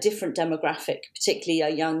a different demographic, particularly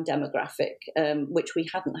a young demographic, which we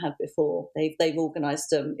hadn't had before. They've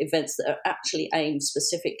organised events that are actually aimed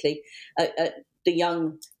specifically at the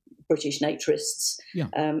young British Naturists. Yeah.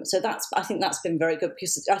 So I think that's been very good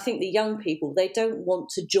because I think the young people, they don't want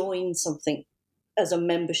to join something as a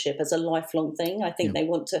membership, as a lifelong thing. I think they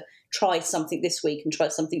want to try something this week and try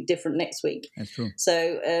something different next week. That's true.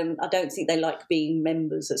 So I don't think they like being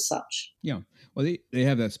members as such. Yeah. Well, they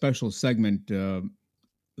have that special segment.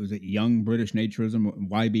 Was it Young British Naturism,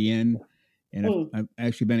 YBN? And I've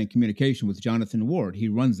actually been in communication with Jonathan Ward. He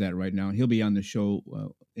runs that right now, and he'll be on the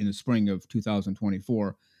show in the spring of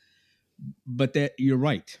 2024. But you're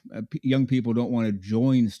right. Young people don't want to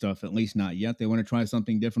join stuff, at least not yet. They want to try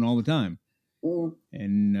something different all the time.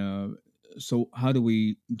 And so how do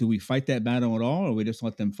we fight that battle at all, or we just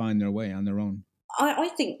let them find their way on their own? I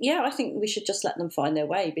think we should just let them find their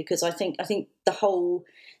way, because I think the whole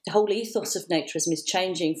ethos of naturism is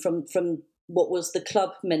changing from what was the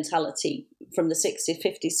club mentality from the 60s,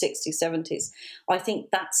 50s, 60s, 70s. I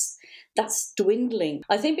think that's dwindling.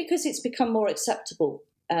 I think because it's become more acceptable,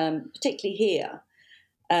 particularly here,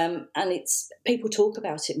 and it's people talk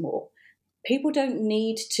about it more. People don't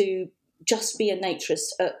need to just be a naturist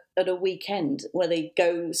at a weekend where they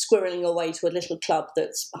go squirreling away to a little club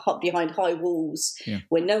that's behind high walls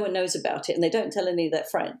where no one knows about it and they don't tell any of their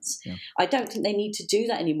friends. Yeah. I don't think they need to do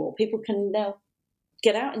that anymore. People can now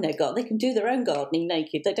get out in their garden. They can do their own gardening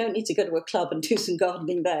naked. They don't need to go to a club and do some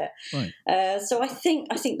gardening there. Right. So I think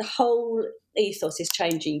the whole ethos is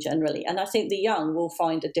changing generally, and I think the young will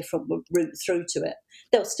find a different route through to it.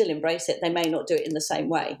 They'll still embrace it. They may not do it in the same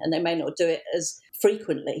way, and they may not do it as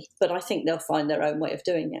frequently, but I think they'll find their own way of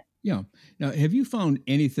doing it. Yeah. Now, have you found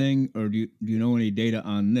anything, or do you know any data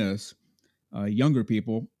on this? Younger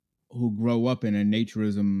people who grow up in a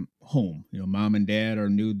naturism home, mom and dad are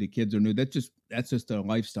nude, the kids are nude. That's just their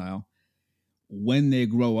lifestyle. When they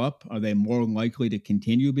grow up, are they more likely to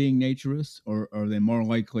continue being naturists, or are they more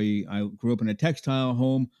likely, I grew up in a textile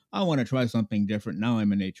home, I want to try something different, now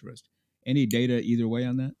I'm a naturist? Any data either way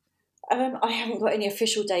on that? I haven't got any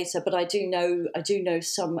official data, but I do know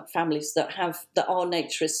some families that are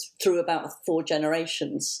naturists through about 4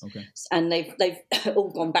 generations. Okay. And they've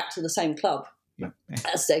all gone back to the same club. Yeah.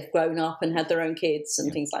 As they've grown up and had their own kids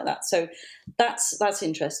and things like that. So that's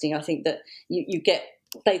interesting. I think that you get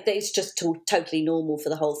it's just totally normal for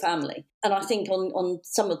the whole family. And I think on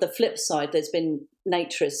some of the flip side, there's been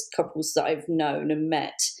naturist couples that I've known and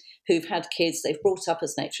met who've had kids. They've brought up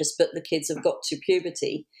as naturists, but the kids have got to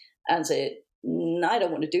puberty and said, I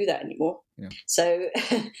don't want to do that anymore. Yeah. So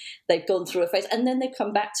they've gone through a phase, and then they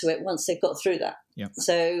come back to it once they've got through that. Yeah.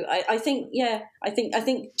 So I think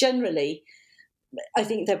generally, I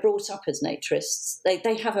think they're brought up as naturists.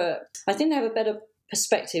 They have a better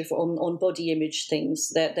perspective on body image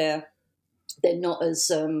things. They're not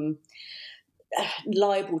as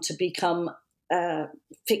liable to become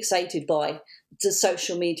fixated by the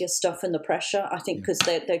social media stuff and the pressure. I think because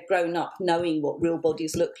they're grown up knowing what real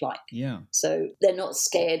bodies look like. Yeah. So they're not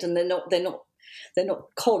scared, and they're not they're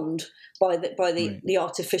not conned by the Right. the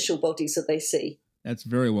artificial bodies that they see. That's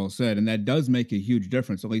very well said. And that does make a huge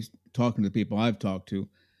difference, at least talking to the people I've talked to.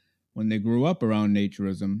 When they grew up around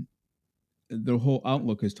naturism, their whole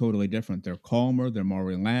outlook is totally different. They're calmer, they're more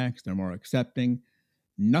relaxed, they're more accepting.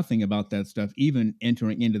 Nothing about that stuff, even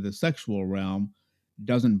entering into the sexual realm,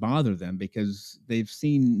 doesn't bother them because they've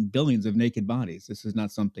seen billions of naked bodies. This is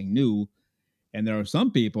not something new. And there are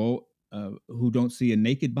some people who don't see a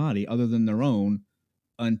naked body other than their own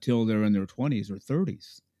until they're in their 20s or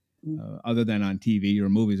 30s, other than on TV or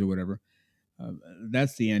movies or whatever.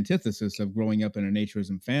 That's the antithesis of growing up in a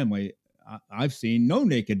naturism family. I've seen no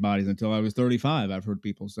naked bodies until I was 35, I've heard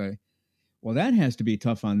people say. Well, that has to be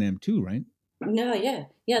tough on them too, right? No, yeah.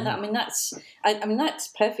 That, I mean, that's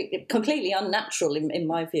perfectly, completely unnatural in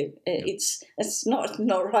my view. It's not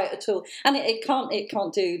right at all, and it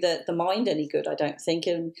can't do the mind any good. I don't think,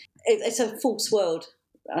 and it's a false world.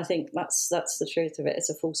 I think that's the truth of it.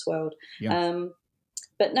 It's a false world. Yeah.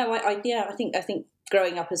 But no, I think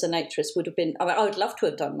growing up as a naturist would have been. I mean, I would love to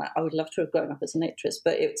have done that. I would love to have grown up as a naturist,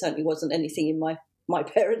 but it certainly wasn't anything in my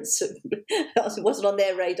parents. It wasn't on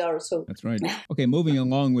their radar at all. That's right. Okay, moving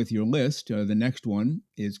along with your list, the next one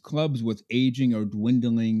is clubs with aging or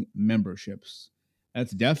dwindling memberships.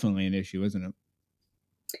 That's definitely an issue, isn't it?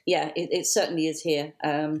 Yeah, it certainly is here,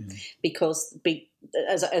 because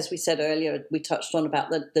as we said earlier, we touched on about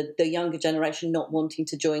the younger generation not wanting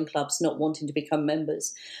to join clubs, not wanting to become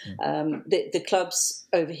members. The clubs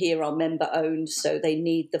over here are member owned, so they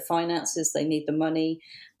need the finances, they need the money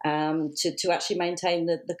to actually maintain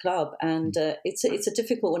the club, and it's a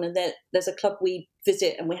difficult one. And there's a club we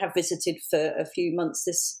visit, and we have visited for a few months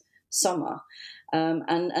this summer.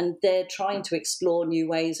 And they're trying to explore new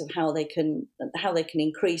ways of how they can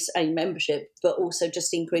increase a membership, but also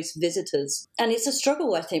just increase visitors. And it's a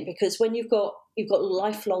struggle, I think, because when you've got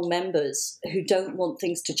lifelong members who don't want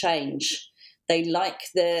things to change, they like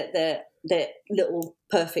their little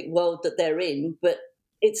perfect world that they're in, but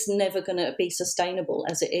it's never going to be sustainable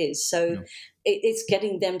as it is. So it's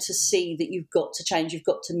getting them to see that you've got to change, you've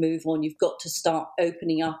got to move on, you've got to start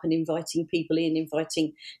opening up and inviting people in,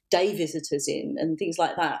 inviting day visitors in and things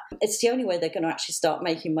like that. It's the only way they're going to actually start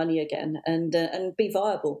making money again and be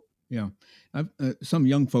viable. Yeah. Some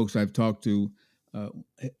young folks I've talked to,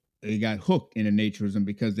 they got hooked into naturism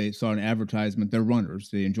because they saw an advertisement. They're runners.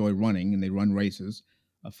 They enjoy running and they run races,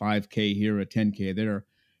 a 5K here, a 10K there.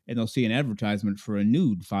 And they'll see an advertisement for a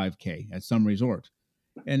nude 5K at some resort.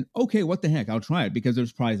 And okay, what the heck? I'll try it because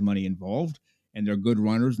there's prize money involved and they're good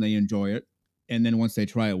runners and they enjoy it. And then once they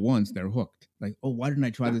try it once, they're hooked. Like, oh, why didn't I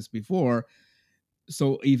try this before?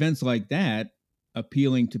 So events like that,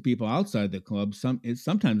 appealing to people outside the club, it's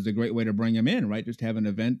sometimes a great way to bring them in, right? Just have an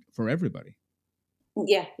event for everybody.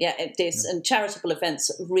 Yeah, it is. Yeah. And charitable events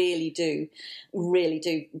really do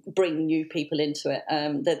bring new people into it.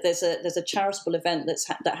 There's a charitable event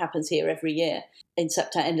that happens here every year in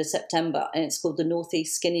end of September, and it's called the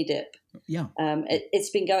Northeast Skinny Dip. Yeah. It's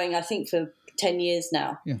been going, I think, for 10 years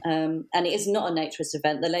now. Yeah. And it is not a naturist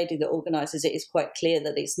event. The lady that organises it is quite clear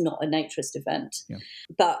that it's not a naturist event. Yeah.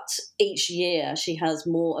 But each year she has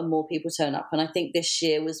more and more people turn up. And I think this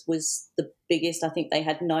year was the biggest. I think they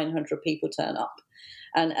had 900 people turn up.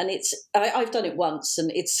 And I've done it once,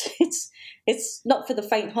 and it's not for the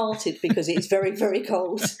faint-hearted because it's very, very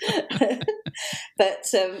cold. But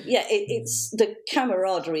it's the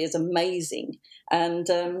camaraderie is amazing, and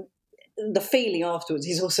the feeling afterwards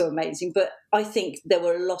is also amazing. But I think there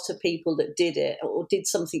were a lot of people that did it or did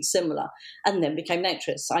something similar and then became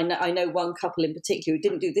naturists. I know one couple in particular who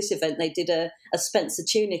didn't do this event. They did a Spencer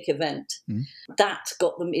Tunick event that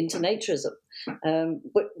got them into naturism. And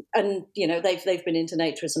they've been into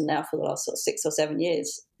naturism now for the last sort of 6 or 7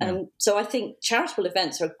 years. And so I think charitable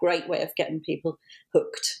events are a great way of getting people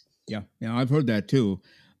hooked. Yeah, I've heard that too,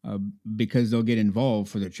 because they'll get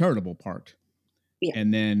involved for the charitable part. Yeah.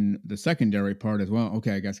 And then the secondary part as well.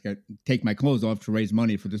 Okay, I guess I got to take my clothes off to raise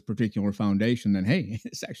money for this particular foundation. Then, hey,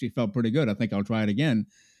 this actually felt pretty good. I think I'll try it again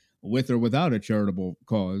with or without a charitable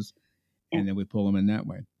cause. Yeah. And then we pull them in that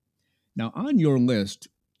way. Now, on your list,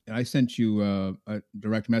 I sent you a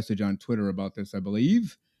direct message on Twitter about this, I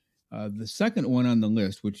believe. The second one on the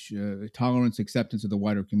list, which tolerance, acceptance of the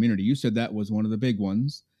wider community, you said that was one of the big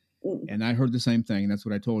ones. And I heard the same thing. That's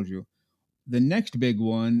what I told you. The next big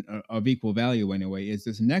one of equal value anyway is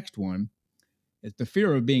this next one. It's the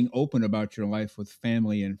fear of being open about your life with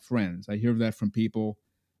family and friends. I hear that from people.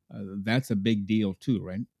 That's a big deal too,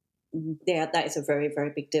 right? Yeah, that is a very, very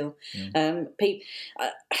big deal. Yeah.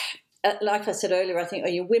 Like I said earlier, I think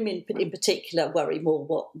women in particular worry more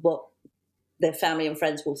what their family and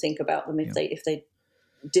friends will think about them if they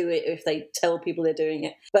do it, if they tell people they're doing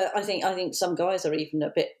it. But I think some guys are even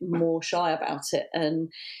a bit more shy about it.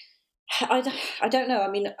 And I don't know. I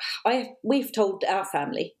mean, we've told our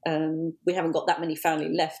family. We haven't got that many family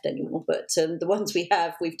left anymore, but the ones we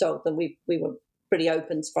have, we've told them. We were pretty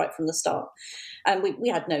open right from the start, and we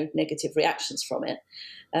had no negative reactions from it.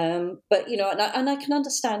 But and I can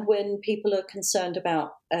understand when people are concerned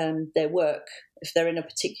about their work, if they're in a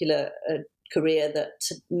particular career that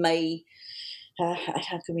may,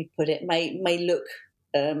 how can we put it, may look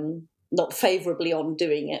not favourably on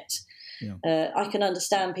doing it. Yeah. I can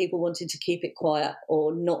understand people wanting to keep it quiet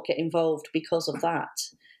or not get involved because of that.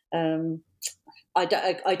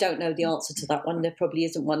 I don't know the answer to that one. There probably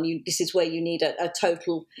isn't one. This is where you need a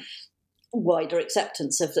total wider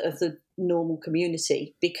acceptance of the normal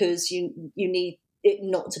community, because you need it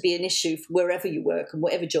not to be an issue wherever you work and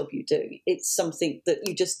whatever job you do. It's something that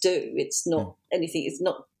you just do. It's not anything. It's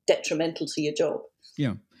not detrimental to your job.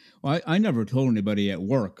 Yeah. Well, I never told anybody at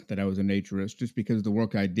work that I was a naturist, just because the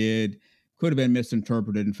work I did could have been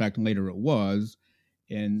misinterpreted. In fact, later it was.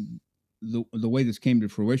 And the way this came to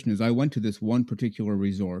fruition is I went to this one particular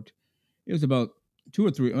resort. It was about 2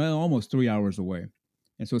 or 3, almost 3 hours away.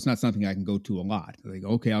 And so it's not something I can go to a lot. Like,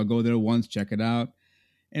 okay, I'll go there once, check it out.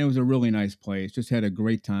 And it was a really nice place. Just had a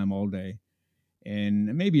great time all day. And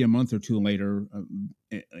maybe a month or two later,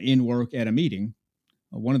 in work at a meeting,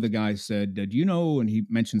 one of the guys said, do you know, and he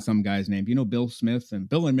mentioned some guy's name, do you know Bill Smith and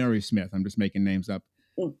Bill and Mary Smith? I'm just making names up.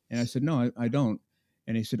 And I said, no, I don't.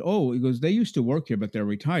 And he said, oh, he goes, they used to work here, but they're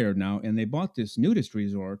retired now. And they bought this nudist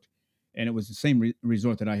resort. And it was the same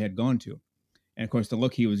resort that I had gone to. And of course, the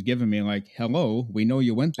look he was giving me, like, hello, we know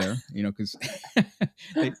you went there, because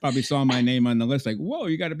they probably saw my name on the list, like, whoa,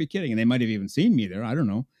 you got to be kidding. And they might have even seen me there. I don't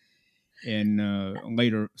know. And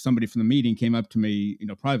later, somebody from the meeting came up to me,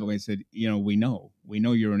 privately and said, we know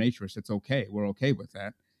you're a naturist. It's okay. We're okay with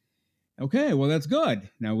that. Okay, well, that's good.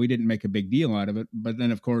 Now, we didn't make a big deal out of it. But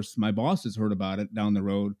then, of course, my bosses heard about it down the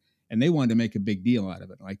road, and they wanted to make a big deal out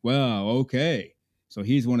of it. Like, well, okay. So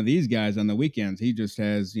he's one of these guys on the weekends. He just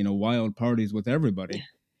has, wild parties with everybody.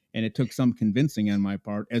 And it took some convincing on my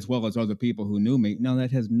part, as well as other people who knew me. No,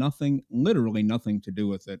 that has literally nothing to do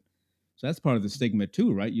with it. So that's part of the stigma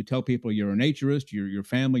too, right? You tell people you're a naturist, your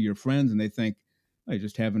family, your friends, and they think, oh, you're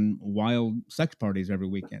just having wild sex parties every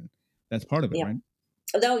weekend. That's part of it, right?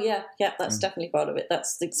 Oh, yeah, that's definitely part of it.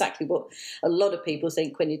 That's exactly what a lot of people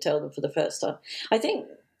think when you tell them for the first time. I think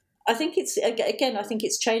it's, again, I think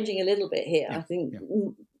it's changing a little bit here. I think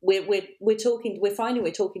we're finding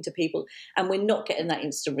we're talking to people and we're not getting that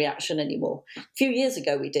instant reaction anymore. A few years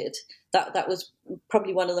ago we did. That was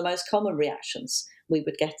probably one of the most common reactions we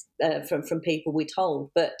would get from people we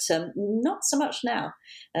told, but not so much now.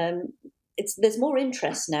 There's more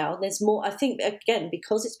interest now. There's more, I think, again,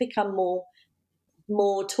 because it's become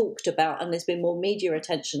more talked about and there's been more media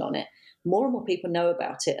attention on it, more and more people know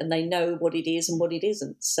about it and they know what it is and what it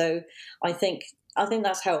isn't. So I think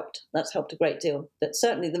that's helped. That's helped a great deal. But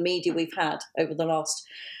certainly the media we've had over the last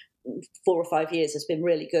 4 or 5 years has been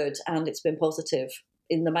really good and it's been positive.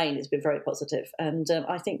 In the main, it's been very positive. And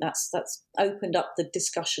I think that's opened up the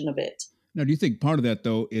discussion a bit. Now, do you think part of that,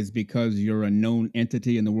 though, is because you're a known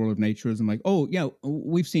entity in the world of naturism? Like, oh, yeah,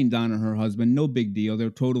 we've seen Donna and her husband. No big deal. They're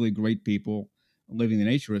totally great people living the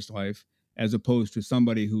naturist life, as opposed to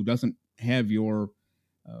somebody who doesn't have your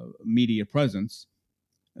media presence.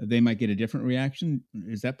 They might get a different reaction.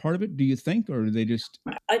 Is that part of it, do you think, or do they just...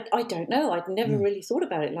 I don't know. I'd never really thought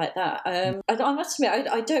about it like that. I must admit,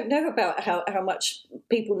 I don't know about how much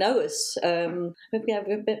people know us. We've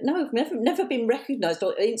never been recognised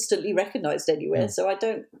or instantly recognised anywhere, so I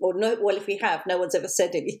don't... Or no, well, if we have, no one's ever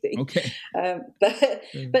said anything. Okay.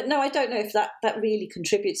 But no, I don't know if that really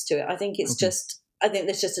contributes to it. I think it's just... I think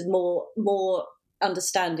there's just a more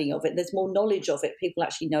understanding of it. There's more knowledge of it. People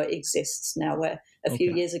actually know it exists now, where a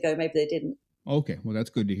few years ago maybe they didn't. Okay, well,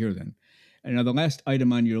 that's good to hear then. And now the last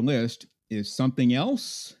item on your list is something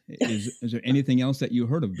else. Is there anything else that you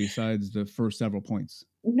heard of besides the first several points?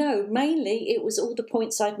 No, mainly it was all the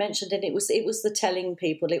points I'd mentioned, and it was the telling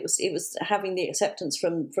people. It was having the acceptance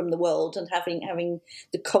from the world and having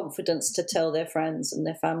the confidence to tell their friends and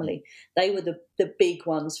their family. They were the big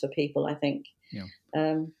ones for people, I think.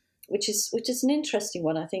 Yeah. Which is an interesting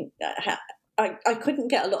one. I think I couldn't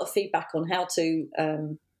get a lot of feedback on how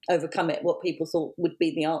to overcome it, what people thought would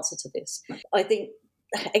be the answer to this. I think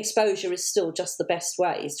exposure is still just the best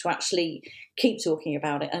way, is to actually keep talking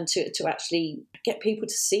about it and to actually get people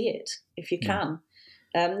to see it if you can.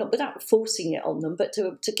 Not without forcing it on them, but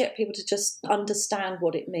to get people to just understand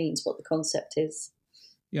what it means, what the concept is.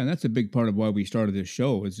 Yeah, and that's a big part of why we started this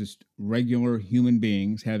show is just regular human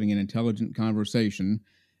beings having an intelligent conversation.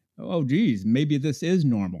 Oh, geez, maybe this is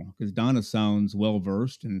normal because Donna sounds well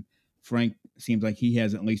versed and Frank seems like he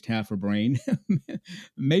has at least half a brain.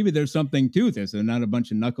 Maybe there's something to this and not a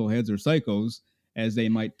bunch of knuckleheads or psychos as they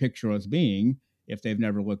might picture us being if they've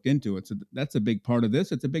never looked into it. So that's a big part of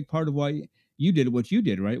this. It's a big part of why you did what you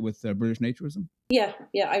did, right, with British Naturism. Yeah,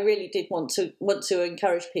 I really did want to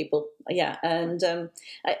encourage people. Yeah, and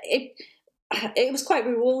it was quite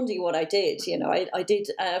rewarding what I did. You know, I did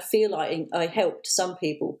feel like I helped some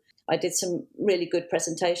people. I did some really good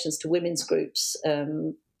presentations to women's groups,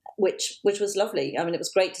 which was lovely. I mean, it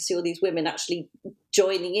was great to see all these women actually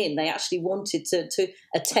joining in. They actually wanted to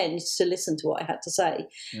attend to listen to what I had to say.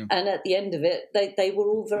 Yeah. And at the end of it, they were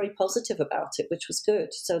all very positive about it, which was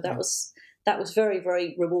good. So that was very,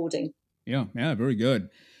 very rewarding. Yeah, very good.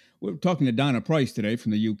 We're talking to Donna Price today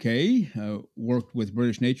from the UK, worked with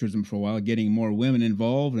British Naturism for a while, getting more women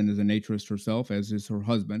involved, and is a naturist herself, as is her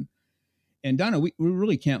husband. And Donna, we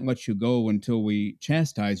really can't let you go until we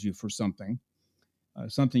chastise you for something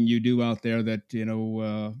you do out there that,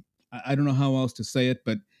 I don't know how else to say it,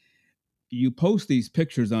 but you post these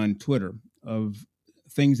pictures on Twitter of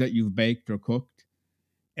things that you've baked or cooked,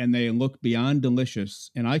 and they look beyond delicious.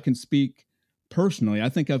 And I can speak personally, I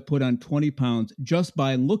think I've put on 20 pounds just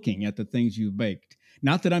by looking at the things you've baked.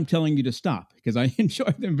 Not that I'm telling you to stop, because I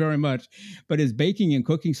enjoy them very much, but is baking and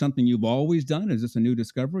cooking something you've always done? Is this a new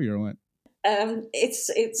discovery or what?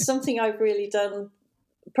 It's something I've really done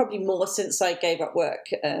probably more since I gave up work.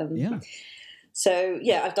 So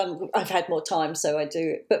yeah, I've had more time, so I do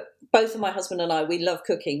it. But both of my husband and I, we love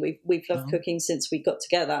cooking. We've loved cooking since we got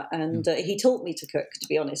together, and he taught me to cook. To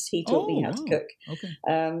be honest, he taught me how to cook.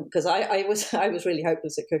 Okay. Because I was really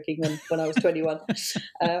hopeless at cooking when I was 21.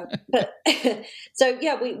 But so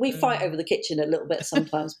yeah, we fight over the kitchen a little bit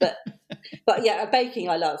sometimes. But yeah, baking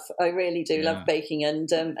I love. I really do love baking, and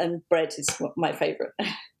bread is my favourite.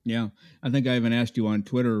 Yeah, I think I even asked you on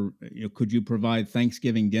Twitter, could you provide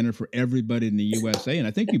Thanksgiving dinner for everybody in the USA? And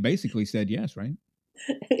I think you basically said yes, right?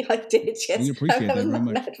 I did, yes. We appreciate that very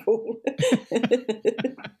much.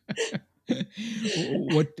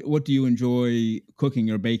 What do you enjoy cooking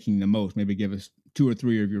or baking the most? Maybe give us 2 or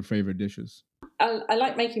 3 of your favorite dishes. I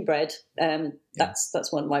like making bread.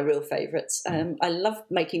 That's one of my real favorites. I love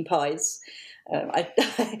making pies.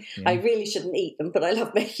 I really shouldn't eat them, but I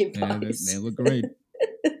love making pies. They look great.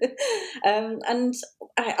 And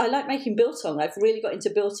I like making biltong. I've really got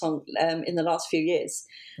into biltong in the last few years.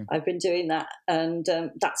 I've been doing that, and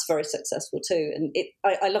that's very successful too. And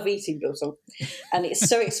I love eating biltong, and it's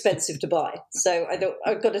so expensive to buy. So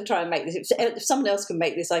I've got to try and make this. If someone else can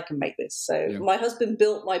make this, I can make this. So my husband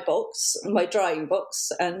built my box, my drying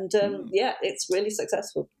box, and it's really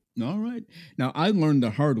successful. All right. Now I learned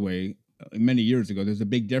the hard way many years ago. There's a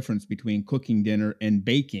big difference between cooking dinner and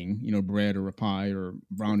baking, bread or a pie or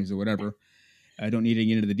brownies or whatever. I don't need to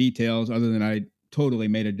get into the details other than I totally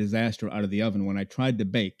made a disaster out of the oven when I tried to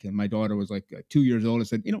bake. And my daughter was like 2 years old and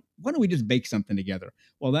said, why don't we just bake something together?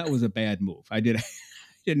 Well, that was a bad move. I didn't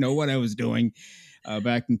know what I was doing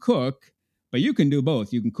back and cook, but you can do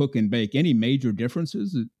both. You can cook and bake. Any major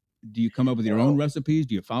differences? Do you come up with your own recipes?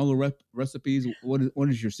 Do you follow recipes? What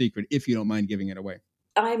is your secret, if you don't mind giving it away?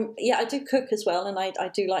 I do cook as well, and I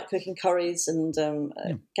do like cooking curries and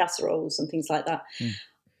casseroles and things like that.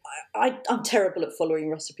 I'm terrible at following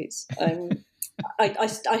recipes. I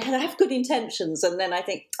have good intentions, and then I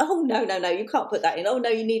think, oh no, you can't put that in. Oh no,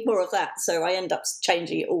 you need more of that. So I end up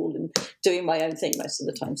changing it all and doing my own thing most of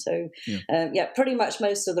the time. So pretty much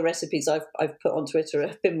most of the recipes I've put on Twitter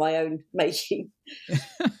have been my own making.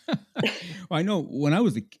 Well, I know when I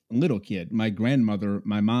was a little kid, my grandmother,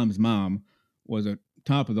 my mom's mom, was a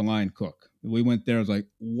top of the line cook. We went there. I was like,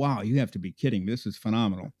 wow, you have to be kidding. This is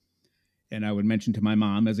phenomenal. And I would mention to my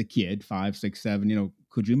mom as a kid, 5, 6, 7,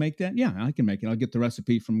 could you make that? Yeah, I can make it. I'll get the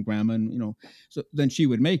recipe from grandma. And, so then she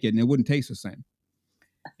would make it and it wouldn't taste the same.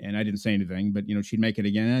 And I didn't say anything, but, she'd make it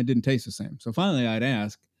again and it didn't taste the same. So finally I'd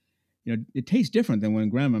ask, it tastes different than when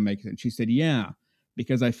grandma makes it. And she said, yeah,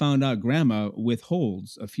 because I found out grandma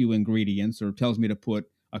withholds a few ingredients or tells me to put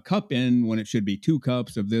a cup in when it should be 2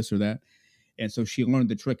 cups of this or that. And so she learned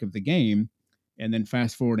the trick of the game. And then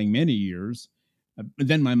fast forwarding many years,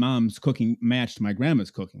 then my mom's cooking matched my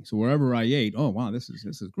grandma's cooking. So wherever I ate, oh, wow, this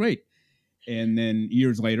is great. And then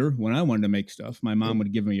years later, when I wanted to make stuff, my mom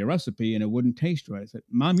would give me a recipe and it wouldn't taste right. I said,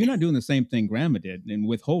 Mom, you're not doing the same thing grandma did. And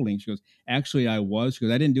withholding, she goes, actually, I was. She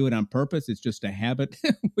goes, I didn't do it on purpose. It's just a habit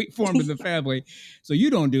we formed in the family. So you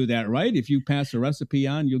don't do that, right? If you pass a recipe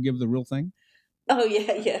on, you'll give the real thing? Oh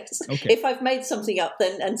yeah, yes. Okay. If I've made something up,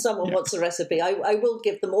 then and someone wants a recipe, I will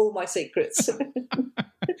give them all my secrets.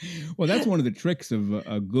 Well, that's one of the tricks of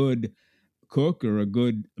a good cook or a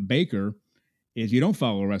good baker is you don't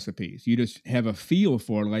follow recipes. You just have a feel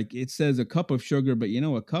for it. Like it says a cup of sugar, but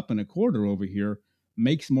a cup and a quarter over here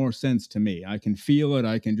makes more sense to me. I can feel it.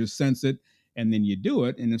 I can just sense it. And then you do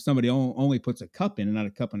it. And if somebody only puts a cup in and not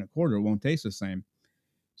a cup and a quarter, it won't taste the same.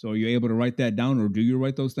 So are you able to write that down, or do you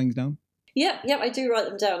write those things down? Yeah, I do write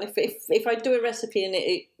them down. If I do a recipe and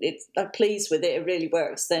I'm pleased with it, it really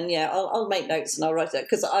works. Then I'll make notes and I'll write it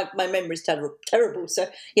because my memory's terrible. So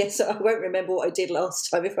so I won't remember what I did last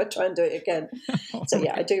time if I try and do it again. So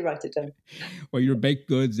yeah, I do write it down. Well, your baked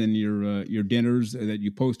goods and your dinners that you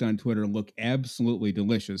post on Twitter look absolutely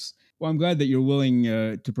delicious. Well, I'm glad that you're willing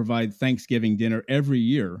to provide Thanksgiving dinner every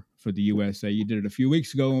year for the USA. You did it a few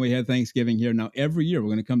weeks ago when we had Thanksgiving here. Now every year we're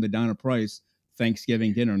going to come to Donna Price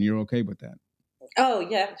Thanksgiving dinner, and you're okay with that? Oh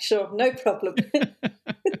yeah, sure, no problem.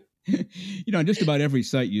 Just about every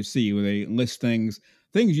site you see where they list things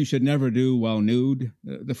you should never do while nude.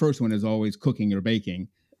 The first one is always cooking or baking,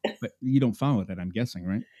 but you don't follow that, I'm guessing,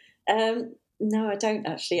 right? No, I don't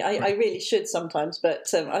actually. I really should sometimes, but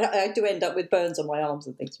I do end up with burns on my arms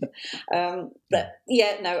and things. But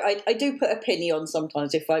yeah, no, I do put a penny on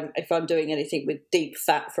sometimes if I'm doing anything with deep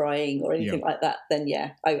fat frying or anything like that. Then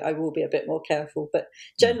I will be a bit more careful. But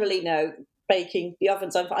generally, no, baking, the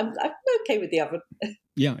ovens. I'm okay with the oven.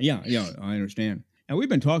 Yeah, I understand. And we've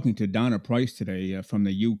been talking to Donna Price today from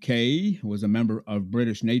the UK, who was a member of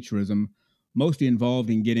British Naturism, mostly involved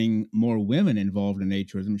in getting more women involved in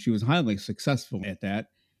naturism. She was highly successful at that,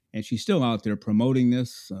 and she's still out there promoting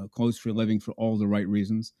this, clothes-free living for all the right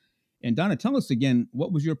reasons. And Donna, tell us again,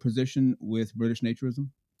 what was your position with British Naturism?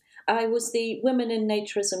 I was the Women in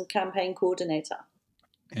Naturism campaign coordinator.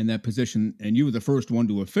 And that position, and you were the first one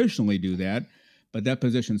to officially do that, but that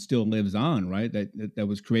position still lives on, right? That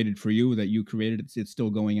was created for you, that you created, it's still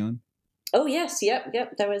going on? Oh, yes, yep.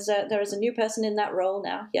 There is a new person in that role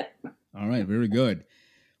now, yep. All right, very good.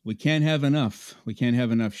 We can't have enough. We can't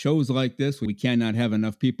have enough shows like this. We cannot have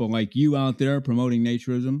enough people like you out there promoting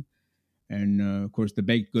naturism. And, of course, the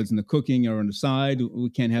baked goods and the cooking are on the side. We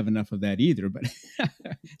can't have enough of that either. But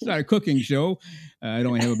it's not a cooking show. I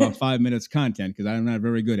only have about 5 minutes content because I'm not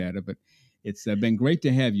very good at it. But it's been great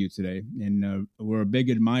to have you today. And we're a big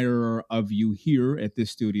admirer of you here at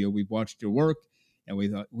this studio. We've watched your work, and we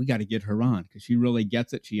thought, we got to get her on because she really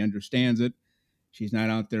gets it. She understands it. She's not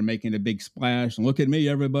out there making a big splash. And look at me,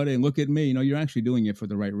 everybody, and look at me. You're actually doing it for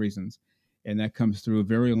the right reasons. And that comes through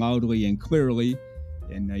very loudly and clearly.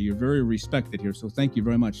 And you're very respected here. So thank you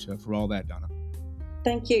very much for all that, Donna.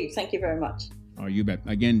 Thank you. Thank you very much. Oh, you bet.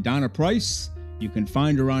 Again, Donna Price. You can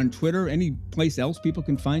find her on Twitter. Any place else people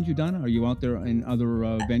can find you, Donna? Are you out there in other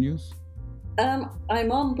venues?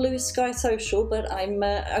 I'm on Blue Sky Social, but I'm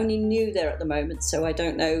only new there at the moment. So I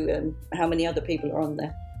don't know how many other people are on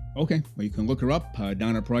there. Okay, well, you can look her up,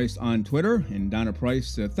 Donna Price on Twitter. And Donna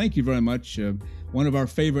Price, thank you very much. One of our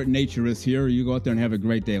favorite naturists here. You go out there and have a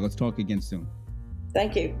great day. Let's talk again soon.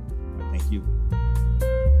 Thank you. Thank you.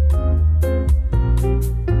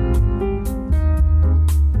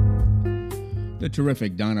 The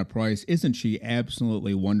terrific Donna Price. Isn't she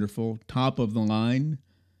absolutely wonderful? Top of the line.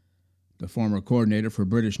 The former coordinator for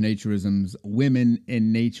British Naturism's Women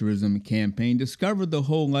in Naturism campaign. Discovered the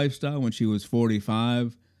whole lifestyle when she was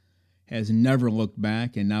 45. Has never looked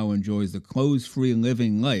back and now enjoys the clothes-free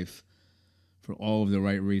living life for all of the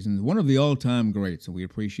right reasons. One of the all-time greats, and we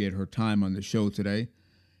appreciate her time on the show today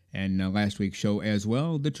and last week's show as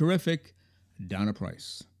well, the terrific Donna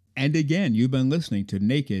Price. And again, you've been listening to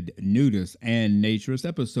Naked, Nudists, and Naturists,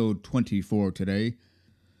 episode 24 today.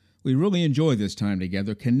 We really enjoy this time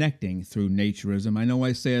together, connecting through naturism. I know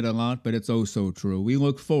I say it a lot, but it's oh so true. We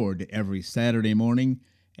look forward to every Saturday morning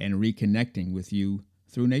and reconnecting with you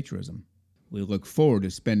through naturism. We look forward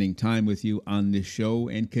to spending time with you on this show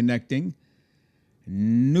and connecting.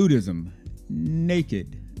 Nudism,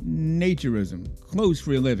 naked, naturism,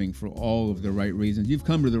 clothes-free living for all of the right reasons. You've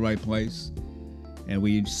come to the right place, and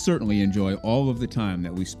we certainly enjoy all of the time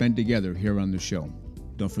that we spend together here on the show.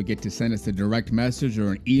 Don't forget to send us a direct message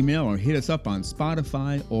or an email or hit us up on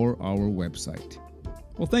Spotify or our website.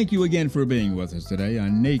 Well, thank you again for being with us today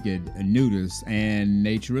on Naked, Nudists, and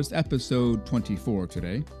Naturists, episode 24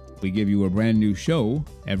 today. We give you a brand new show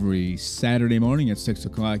every Saturday morning at 6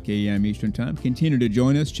 o'clock a.m. Eastern Time. Continue to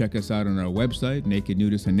join us. Check us out on our website,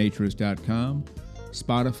 nakednudistandnaturist.com,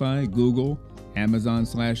 Spotify, Google,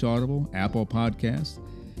 Amazon/Audible, Apple Podcasts,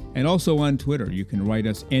 and also on Twitter. You can write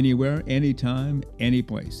us anywhere, anytime, any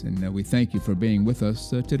place. And we thank you for being with us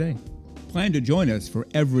today. Plan to join us for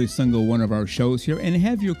every single one of our shows here and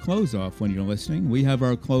have your clothes off when you're listening. We have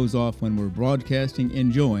our clothes off when we're broadcasting,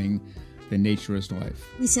 enjoying the naturist life.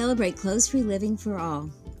 We celebrate clothes-free living for all.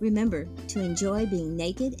 Remember to enjoy being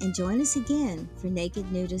naked and join us again for Naked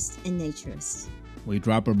Nudists and Naturists. We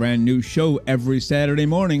drop a brand new show every Saturday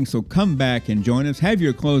morning, so come back and join us. Have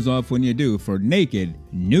your clothes off when you do for Naked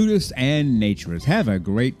Nudists and Naturists. Have a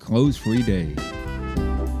great clothes-free day.